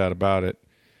 There's no doubt about it.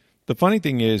 The funny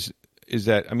thing is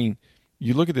that, I mean,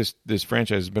 you look at this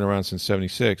franchise has been around since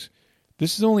 '76.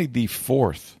 This is only the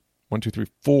fourth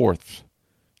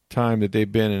time that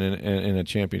they've been in a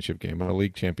championship game,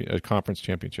 a conference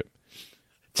championship.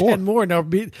 10 more,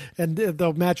 and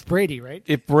they'll match Brady, right?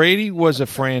 If Brady was a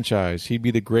franchise, he'd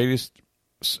be the greatest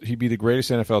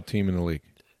NFL team in the league.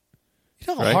 You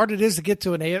know how hard it is to get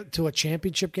to a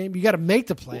championship game? You got to make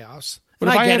the playoffs. But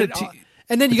and I get it.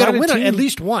 And then you got to win at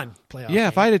least one playoff game.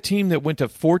 If I had a team that went to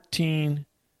 14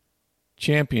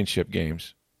 championship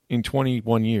games in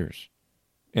 21 years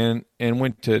and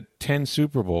went to 10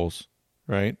 Super Bowls,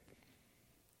 right?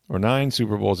 Or 9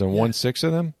 Super Bowls and won 6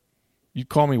 of them, you'd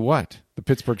call me what? The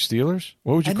Pittsburgh Steelers?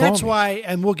 What would you call me? And that's why,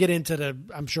 and we'll get into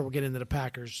the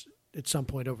Packers at some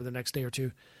point over the next day or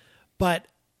two. But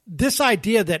this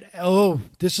idea that,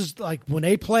 this is like when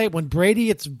Brady,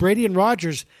 it's Brady and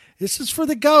Rodgers, this is for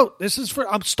the GOAT. This is for,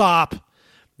 stop.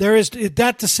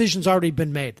 That decision's already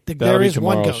been made. There is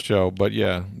one GOAT. Show, but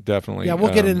yeah, definitely. Yeah,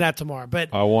 we'll get into that tomorrow. But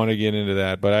I want to get into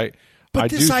that. But But I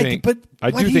this do idea, think, but I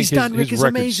what do he's think done, Rick, his is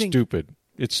record's amazing. stupid.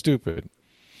 It's stupid.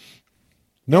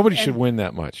 Nobody should win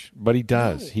that much, but he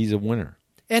does. No. He's a winner.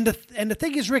 And the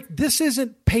thing is, Rick, this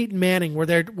isn't Peyton Manning where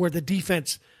the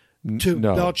defense, to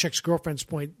No. Belichick's girlfriend's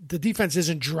point, the defense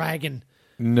isn't dragging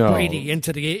No. Brady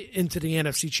into the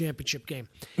NFC Championship game.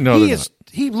 No, he they're is.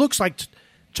 He looks like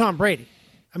Tom Brady.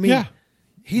 I mean, Yeah.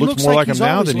 he looks looks more like him he's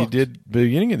now always than looked. he did the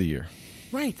beginning of the year.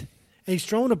 Right, and he's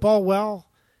throwing the ball well.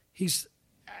 He's.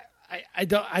 I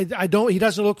don't. He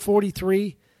doesn't look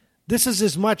 43. This is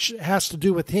as much has to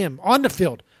do with him on the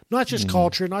field, not just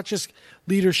culture, not just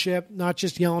leadership, not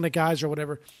just yelling at guys or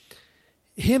whatever.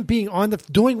 Him being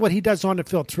doing what he does on the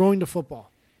field, throwing the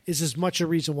football, is as much a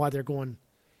reason why they're going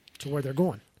to where they're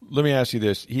going. Let me ask you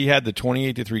this. He had the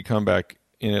 28-3 comeback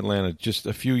in Atlanta just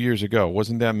a few years ago.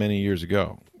 Wasn't that many years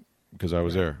ago, because I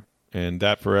was there. And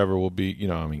that forever will be,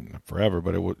 not forever,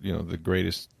 but it will, the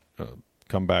greatest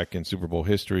comeback in Super Bowl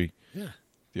history. Yeah.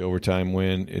 The overtime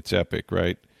win, it's epic,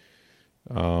 right?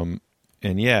 And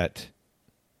yet,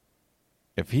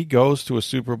 if he goes to a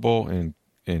Super Bowl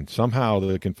and somehow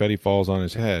the confetti falls on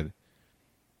his head,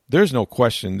 there's no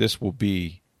question this will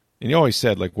be. And he always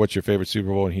said, like, what's your favorite Super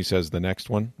Bowl? And he says the next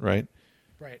one, right?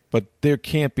 Right. But there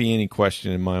can't be any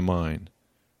question in my mind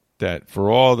that for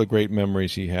all the great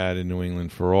memories he had in New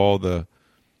England, for all the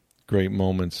great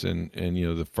moments and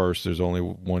the first, there's only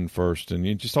one first,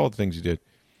 and just all the things he did.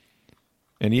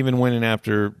 And even winning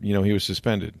after, he was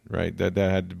suspended, right? That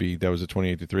had to be, that was a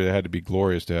 28-3. That had to be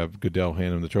glorious to have Goodell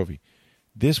hand him the trophy.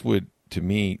 This would, to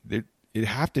me, it'd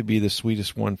have to be the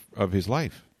sweetest one of his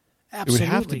life. Absolutely. It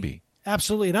would have to be.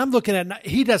 Absolutely. And I'm looking at,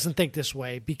 he doesn't think this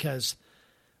way because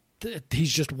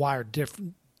he's just wired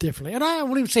differently. And I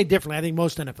won't even say differently. I think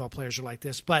most NFL players are like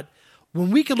this. But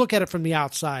when we can look at it from the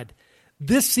outside,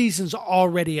 this season's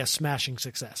already a smashing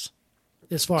success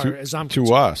as far as I'm concerned.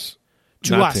 To us.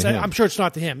 To not us. to him. I'm sure it's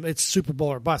not to him. It's Super Bowl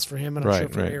or bust for him, and I'm sure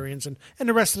for Arians and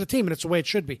the rest of the team, and it's the way it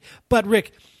should be. But,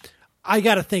 Rick, I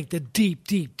got to think that deep,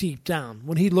 deep, deep down,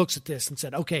 when he looks at this and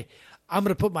said, okay, I'm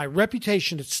going to put my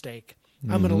reputation at stake.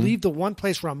 I'm going to leave the one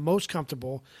place where I'm most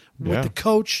comfortable with the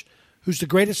coach who's the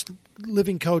greatest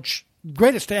living coach,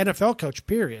 greatest NFL coach,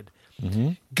 period.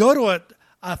 Go to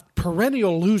a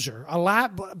perennial loser,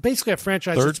 basically a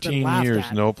franchise that's been 13 laughed years,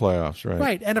 at. no playoffs, right?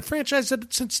 Right, and a franchise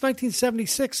that since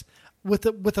 1976, with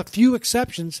a few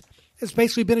exceptions, has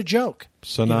basically been a joke.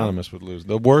 Synonymous with losing.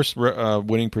 The worst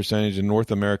winning percentage in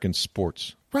North American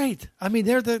sports. Right. I mean,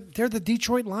 they're the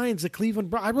Detroit Lions, the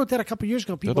Cleveland. I wrote that a couple years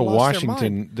ago. People They're the lost their mind.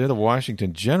 Washington. They're the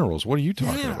Washington Generals. What are you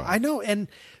talking Yeah, about? I know. And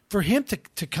for him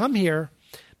to come here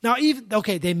now,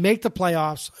 they make the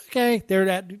playoffs. Okay, they're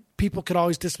that. People could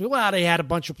always disagree. Well, they had a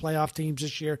bunch of playoff teams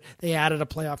this year. They added a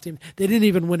playoff team. They didn't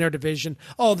even win their division.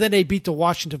 Oh, then they beat the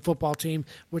Washington football team,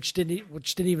 which didn't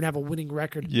even have a winning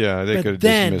record. Yeah, they But could have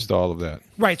then, dismissed all of that.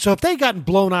 Right. So if they gotten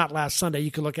blown out last Sunday,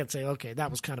 you could look at it and say, okay, that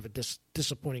was kind of a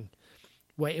disappointing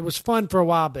way. It was fun for a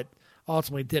while, but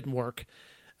ultimately didn't work.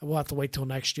 We'll have to wait till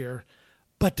next year.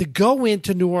 But to go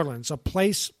into New Orleans, a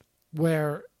place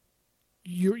where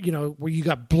where you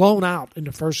got blown out in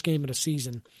the first game of the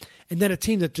season, and then a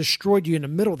team that destroyed you in the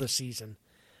middle of the season,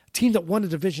 a team that won the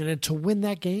division, and to win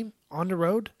that game on the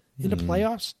road in the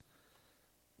playoffs,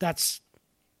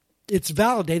 it's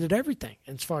validated everything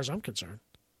as far as I'm concerned.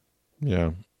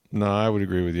 Yeah. No, I would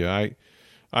agree with you.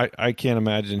 I can't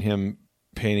imagine him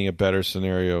painting a better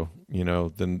scenario,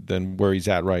 than where he's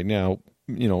at right now.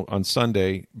 On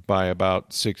Sunday by about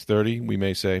 6:30, we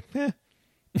may say,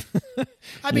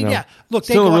 I mean, look,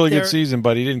 they still go a really up there, good season,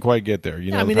 but he didn't quite get there.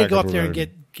 I mean, they go up there and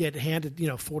get handed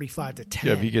 45-10.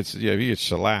 Yeah, if he gets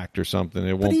shellacked or something,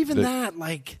 it won't. But even that,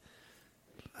 like,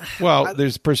 well,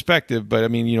 there's perspective, but I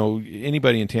mean,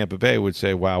 anybody in Tampa Bay would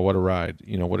say, "Wow, what a ride!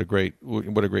 What a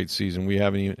great season." We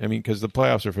haven't even. I mean, because the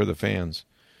playoffs are for the fans,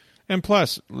 and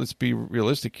plus, let's be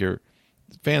realistic here.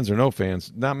 Fans or no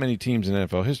fans, not many teams in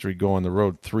NFL history go on the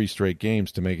road 3 straight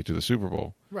games to make it to the Super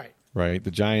Bowl. right. Right,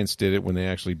 the Giants did it when they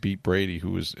actually beat Brady,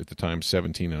 who was at the time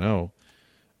 17-0.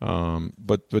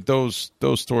 But those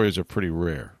stories are pretty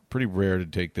rare. Pretty rare to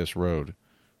take this road,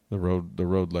 the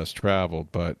road less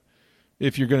traveled. But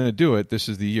if you're going to do it, this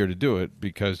is the year to do it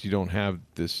because you don't have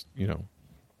this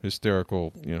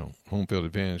hysterical home field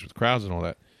advantage with crowds and all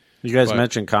that. You guys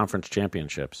mentioned conference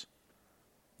championships.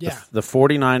 Yeah, The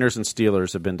 49ers and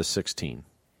Steelers have been to 16.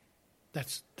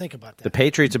 think about that. The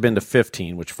Patriots have been to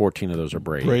 15, which 14 of those are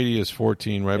Brady. Brady is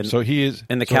 14, right? So he is,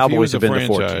 and the Cowboys have been to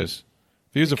 14. If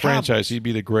he was a franchise, he'd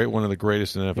be one of the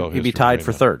greatest in NFL history. He'd be tied right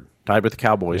for now. third, tied with the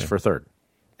Cowboys for third.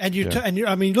 And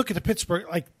I mean, look at the Pittsburgh,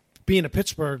 like being a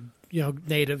Pittsburgh,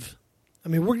 native. I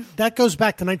mean, that goes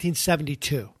back to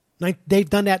 1972. They've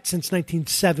done that since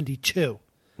 1972.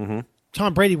 Mm-hmm.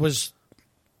 Tom Brady was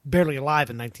barely alive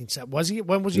in 1970. Was he?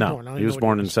 When was he born? He was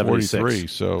born in 76. 43,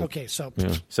 so Okay, so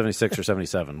 76 or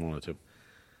 77, one of the two.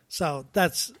 So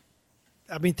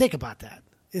think about that.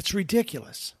 It's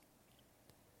ridiculous.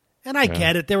 And I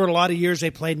get it. There were a lot of years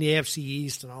they played in the AFC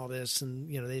East and all this, and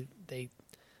they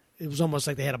it was almost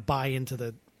like they had to buy into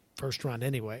the first round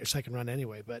anyway, or second round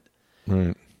anyway. But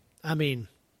right. I mean,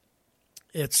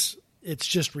 it's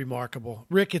just remarkable,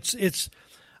 Rick. It's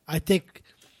I think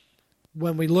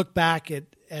when we look back at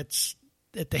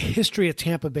the history of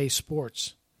Tampa Bay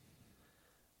sports,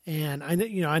 and I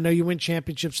know you win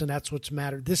championships, and that's what's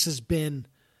mattered. This has been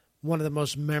one of the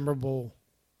most memorable.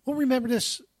 We'll remember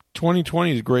this.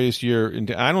 2020 is the greatest year.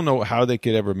 I don't know how they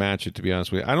could ever match it, to be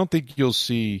honest with you. I don't think you'll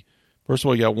see. First of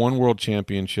all, you got one world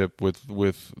championship with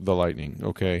the Lightning,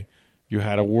 okay? You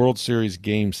had a World Series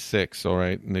Game 6, all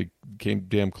right? And they came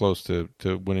damn close to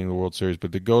winning the World Series.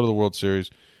 But to go to the World Series,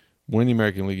 win the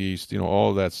American League East, all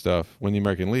of that stuff, win the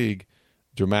American League,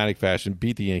 dramatic fashion,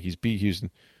 beat the Yankees, beat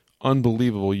Houston.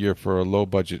 Unbelievable year for a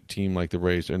low-budget team like the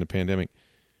Rays during the pandemic.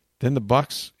 Then the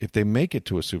Bucks, if they make it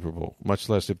to a Super Bowl, much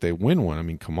less if they win one, I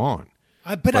mean, come on.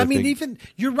 Even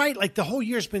you're right. Like the whole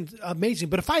year's been amazing.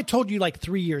 But if I had told you like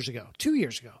 3 years ago, 2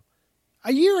 years ago,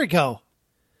 a year ago,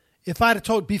 if I'd have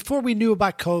told before we knew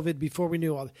about COVID, before we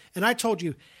knew all that, and I told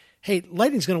you, hey,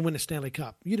 Lightning's going to win the Stanley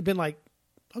Cup, you'd have been like,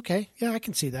 okay, yeah, I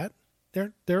can see that.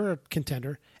 They're a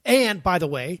contender. And by the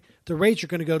way, the Rays are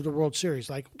going to go to the World Series.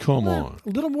 Like, come on, a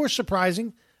little more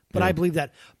surprising, but I believe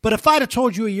that. But if I'd have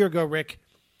told you a year ago, Rick,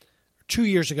 2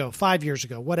 years ago, 5 years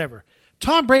ago, whatever,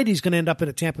 Tom Brady's going to end up in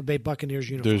a Tampa Bay Buccaneers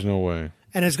uniform. There's no way.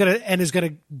 And is going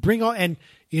to bring all. And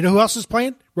you know who else is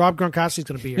playing? Rob Gronkowski's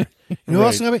going to be here. You know who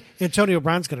else is going to be? Antonio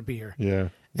Brown's going to be here. Yeah.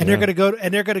 And they're going to go.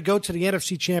 And they're going to go to the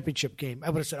NFC Championship game. I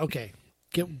would have said, okay,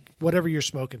 get whatever you're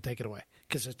smoking, take it away,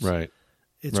 because it's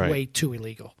way too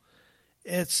illegal.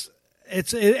 I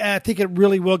think it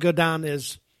really will go down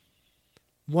as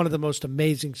one of the most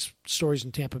amazing stories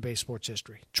in Tampa Bay sports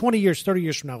history. 20 years, 30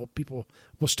 years from now, people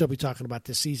will still be talking about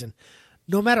this season,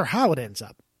 no matter how it ends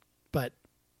up. But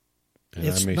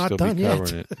it's not done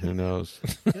yet. Who knows?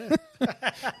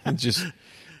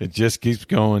 It just keeps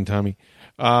going, Tommy.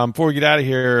 Before we get out of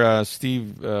here,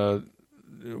 Steve,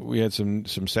 we had some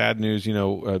sad news.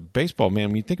 Baseball, man,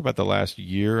 when you think about the last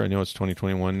year, I know it's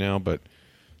 2021 now, but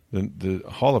the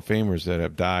Hall of Famers that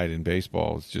have died in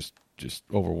baseball is just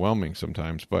overwhelming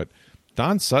sometimes. But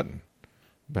Don Sutton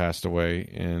passed away,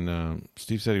 and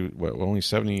Steve said he was only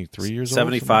 73 years old?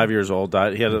 75 years old.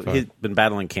 Died. He'd been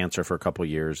battling cancer for a couple of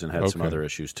years and had some other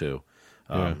issues too.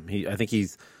 I think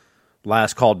he's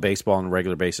last called baseball on a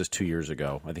regular basis 2 years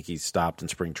ago. I think he stopped in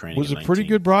spring training. Was a pretty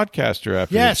good broadcaster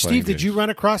after. Yeah, Steve, did you run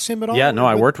across him at all? Yeah, no,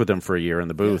 I worked with him for a year in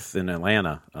the booth in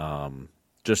Atlanta.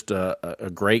 Just a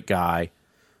great guy,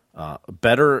 a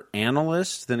better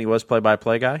analyst than he was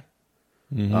play-by-play guy.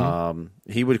 Mm-hmm.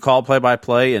 He would call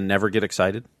play-by-play and never get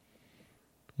excited,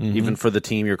 even for the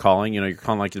team you're calling. You're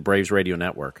calling like the Braves radio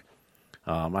network.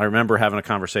 I remember having a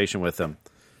conversation with him.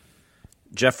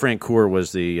 Jeff Francoeur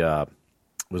was a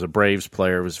Braves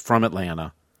player. Was from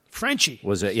Atlanta. Frenchie he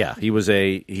was a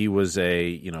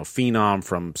phenom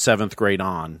from 7th grade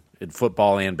on in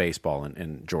football and baseball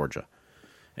in Georgia,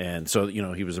 and so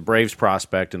he was a Braves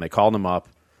prospect, and they called him up.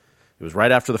 It was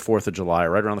right after the 4th of July,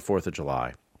 right around the 4th of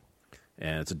July.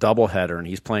 And it's a doubleheader, and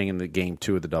he's playing in the game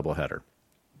 2 of the doubleheader.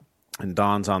 And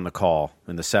Don's on the call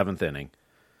in the 7th inning.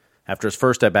 After his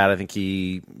first at bat, I think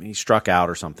he struck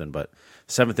out or something, but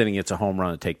 7th inning, it's a home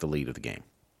run to take the lead of the game.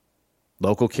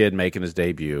 Local kid making his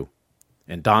debut,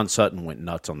 and Don Sutton went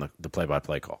nuts on the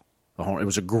play-by-play call. It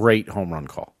was a great home run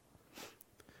call.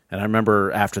 And I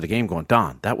remember after the game going,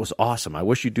 Don, that was awesome. I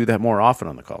wish you'd do that more often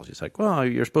on the calls. He's like, well,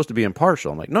 you're supposed to be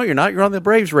impartial. I'm like, no, you're not. You're on the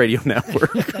Braves radio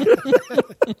network.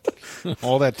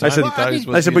 All that time.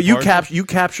 I said, but you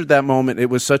captured that moment. It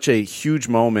was such a huge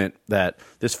moment that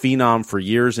this phenom for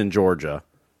years in Georgia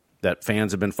that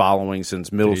fans have been following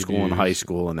since middle school and high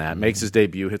school and that makes his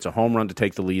debut, hits a home run to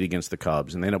take the lead against the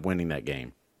Cubs, and they end up winning that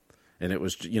game. And it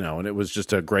was,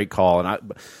 just a great call.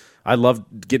 And I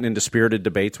loved getting into spirited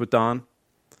debates with Don.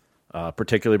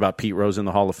 Particularly about Pete Rose in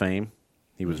the Hall of Fame.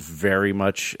 He was very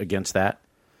much against that.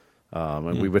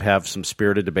 And we would have some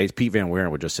spirited debates. Pete Van Wieren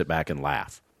would just sit back and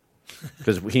laugh.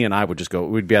 Because he and I would just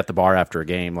we'd be at the bar after a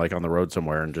game, like on the road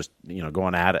somewhere, and just,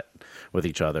 going at it with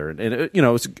each other. And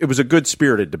it was a good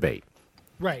spirited debate.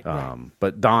 Right.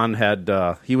 But Don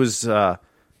he was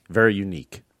very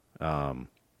unique.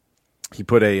 He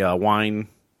put a wine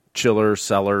chiller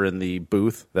cellar in the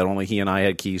booth that only he and I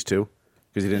had keys to,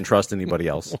 because he didn't trust anybody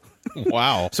else.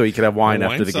 Wow. So he could have wine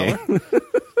after the game.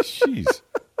 Jeez.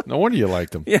 No wonder you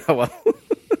liked him. Yeah, well,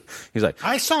 he's like,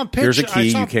 I saw him pitch. here's a key.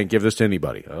 You can't give this to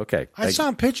anybody. Okay. I saw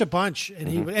him pitch a bunch,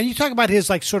 and and you talk about his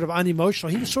like sort of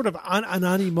unemotional. He was sort of an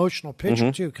unemotional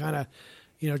pitcher too, kind of,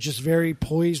 just very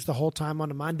poised the whole time on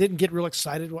the mound. Didn't get real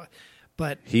excited,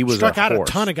 but he was struck out horse.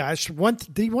 a ton of guys. He won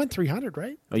 300,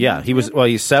 right? Yeah, he was. Well,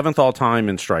 he's 7th all time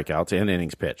in strikeouts and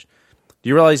innings pitched. Do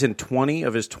you realize in 20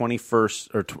 of his first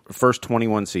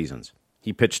 21 seasons,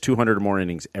 he pitched 200 or more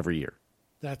innings every year?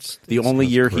 That's the only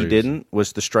year crazy. he didn't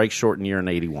was the strike shortened year in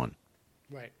 81.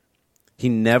 Right. He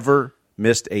never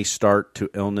missed a start to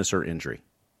illness or injury.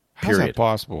 How's Period. that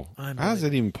possible? How's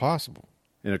that even possible?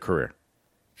 In a career.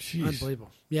 Jeez.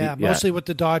 Unbelievable. Yeah, mostly with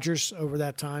the Dodgers over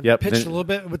that time. Yep. Pitched a little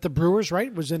bit with the Brewers,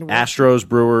 right? Was in the Astros,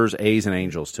 Brewers, A's, and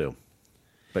Angels too.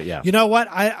 But yeah. You know what?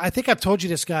 I think I've told you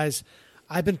this, guys.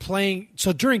 I've been playing.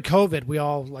 So during COVID, we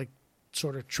all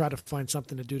sort of try to find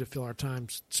something to do to fill our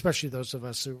times, especially those of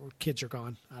us who kids are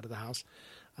gone out of the house.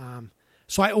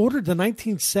 So I ordered the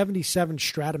 1977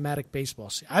 Stratomatic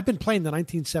baseball. I've been playing the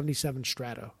 1977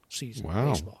 Strato season of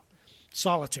baseball.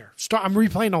 Solitaire. I'm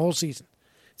replaying the whole season.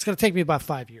 It's going to take me about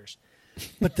 5 years.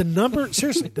 But the number,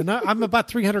 seriously, I'm about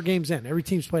 300 games in. Every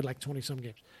team's played like 20-some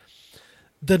games.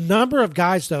 The number of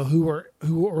guys, though, who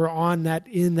were on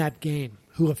in that game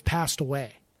who have passed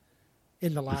away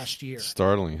in the last year.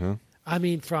 Startling, huh? I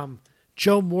mean, from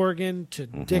Joe Morgan to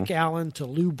Dick Allen to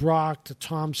Lou Brock to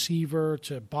Tom Seaver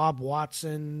to Bob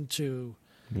Watson to,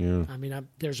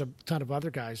 there's a ton of other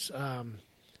guys.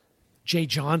 Jay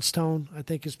Johnstone, I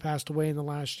think, has passed away in the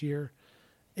last year.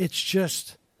 It's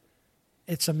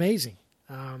amazing.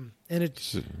 And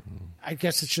I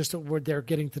guess it's just that they're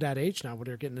getting to that age now where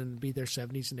they're getting to be their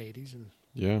 70s and 80s.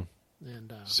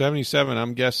 And 77,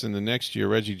 I'm guessing the next year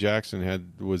Reggie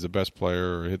Jackson was the best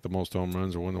player or hit the most home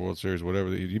runs or won the World Series,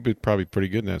 whatever. He'd be probably pretty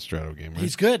good in that Strato game, right?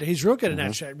 He's good. He's real good in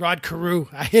that Strato. Rod Carew,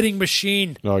 a hitting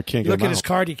machine. No, I can't get him out. Look at his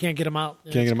card, you can't get him out.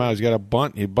 Can't get him out. He's got a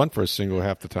bunt. He'd bunt for a single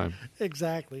half the time.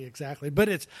 Exactly.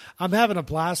 But I'm having a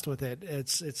blast with it.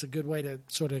 It's a good way to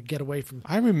sort of get away from.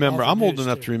 I remember. I'm old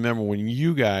enough to remember when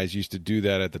you guys used to do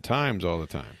that at the Times all the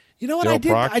time. You know what Dale I did?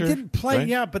 Proctor, I didn't play. right?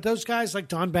 Yeah, but those guys like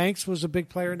Don Banks was a big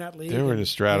player in that league. They were in the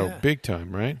Strato big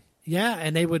time, right? Yeah,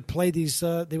 and they would play these.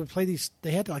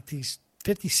 They had like these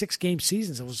 56 game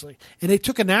seasons. It was and they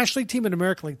took a National League team and an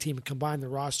American League team and combined the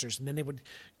rosters, and then they would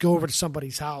go over to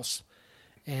somebody's house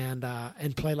and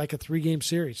play like a 3-game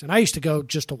series. And I used to go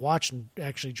just to watch and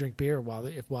actually drink beer while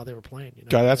they were playing.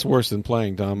 God, that's worse than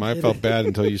playing, Tom. I felt bad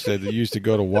until you said that you used to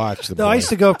go to watch the. No, I used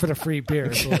to go for the free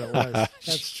beer. Is what it was.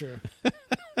 That's true.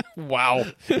 Wow.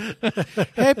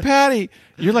 Hey, Patty,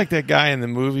 you're like that guy in the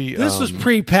movie. This was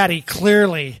pre-Patty,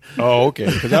 clearly. Oh, okay.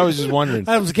 Because I was just wondering.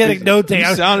 I was getting no day.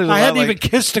 I hadn't even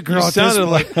kissed a girl. You sounded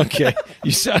like okay.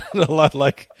 You sounded a lot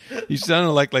like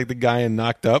the guy in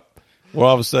Knocked Up. Well,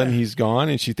 all of a sudden he's gone,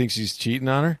 and she thinks he's cheating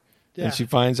on her, and she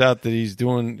finds out that he's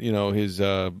doing,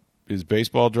 his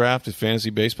baseball draft, his fantasy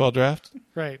baseball draft.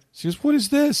 Right. She goes, "What is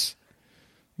this?"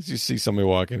 You see somebody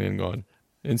walking in, going.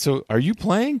 And so, are you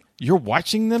playing? You're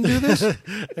watching them do this?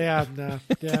 Yeah.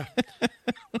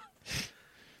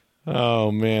 Oh,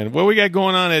 man. What we got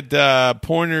going on at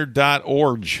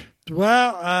pointer.org?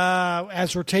 Well,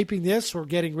 as we're taping this, we're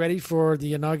getting ready for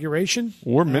the inauguration.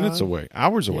 We're minutes away,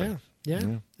 hours away.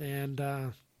 Yeah.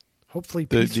 And hopefully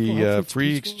the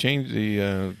free exchange,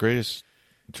 the greatest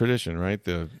tradition, right?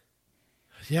 Although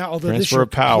transfer this year of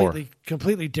power.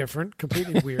 completely different,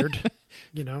 completely weird.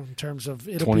 In terms of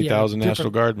 20,000 National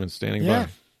Guardsmen standing by.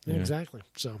 Yeah, exactly.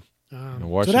 So,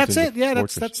 so that's it. Yeah,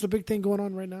 that's the big thing going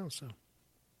on right now. So,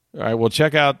 all right. Well,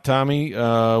 check out Tommy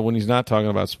when he's not talking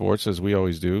about sports, as we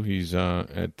always do. He's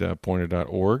at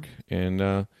pointer.org. And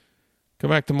come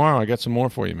back tomorrow. I got some more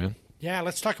for you, man. Yeah,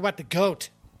 let's talk about the GOAT.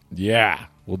 Yeah,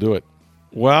 we'll do it.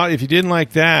 Well, if you didn't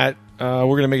like that, we're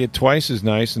going to make it twice as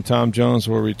nice, and Tom Jones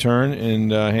will return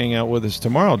and hang out with us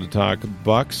tomorrow to talk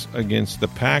Bucks against the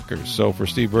Packers. So for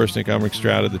Steve Versnick, I'm Rick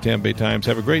Stroud of the Tampa Bay Times.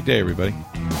 Have a great day, everybody.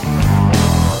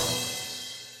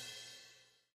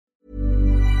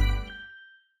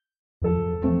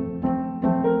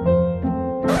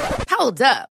 Hold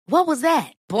up. What was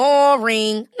that?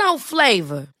 Boring. No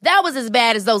flavor. That was as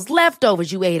bad as those leftovers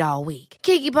you ate all week.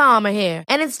 Keke Palmer here,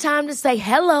 and it's time to say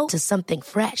hello to something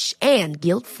fresh and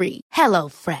guilt-free. Hello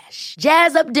Fresh.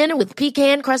 Jazz up dinner with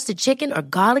pecan-crusted chicken or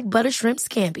garlic butter shrimp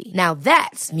scampi. Now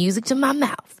that's music to my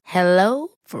mouth. Hello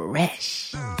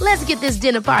Fresh. Let's get this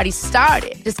dinner party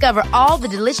started. Discover all the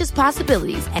delicious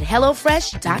possibilities at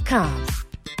HelloFresh.com.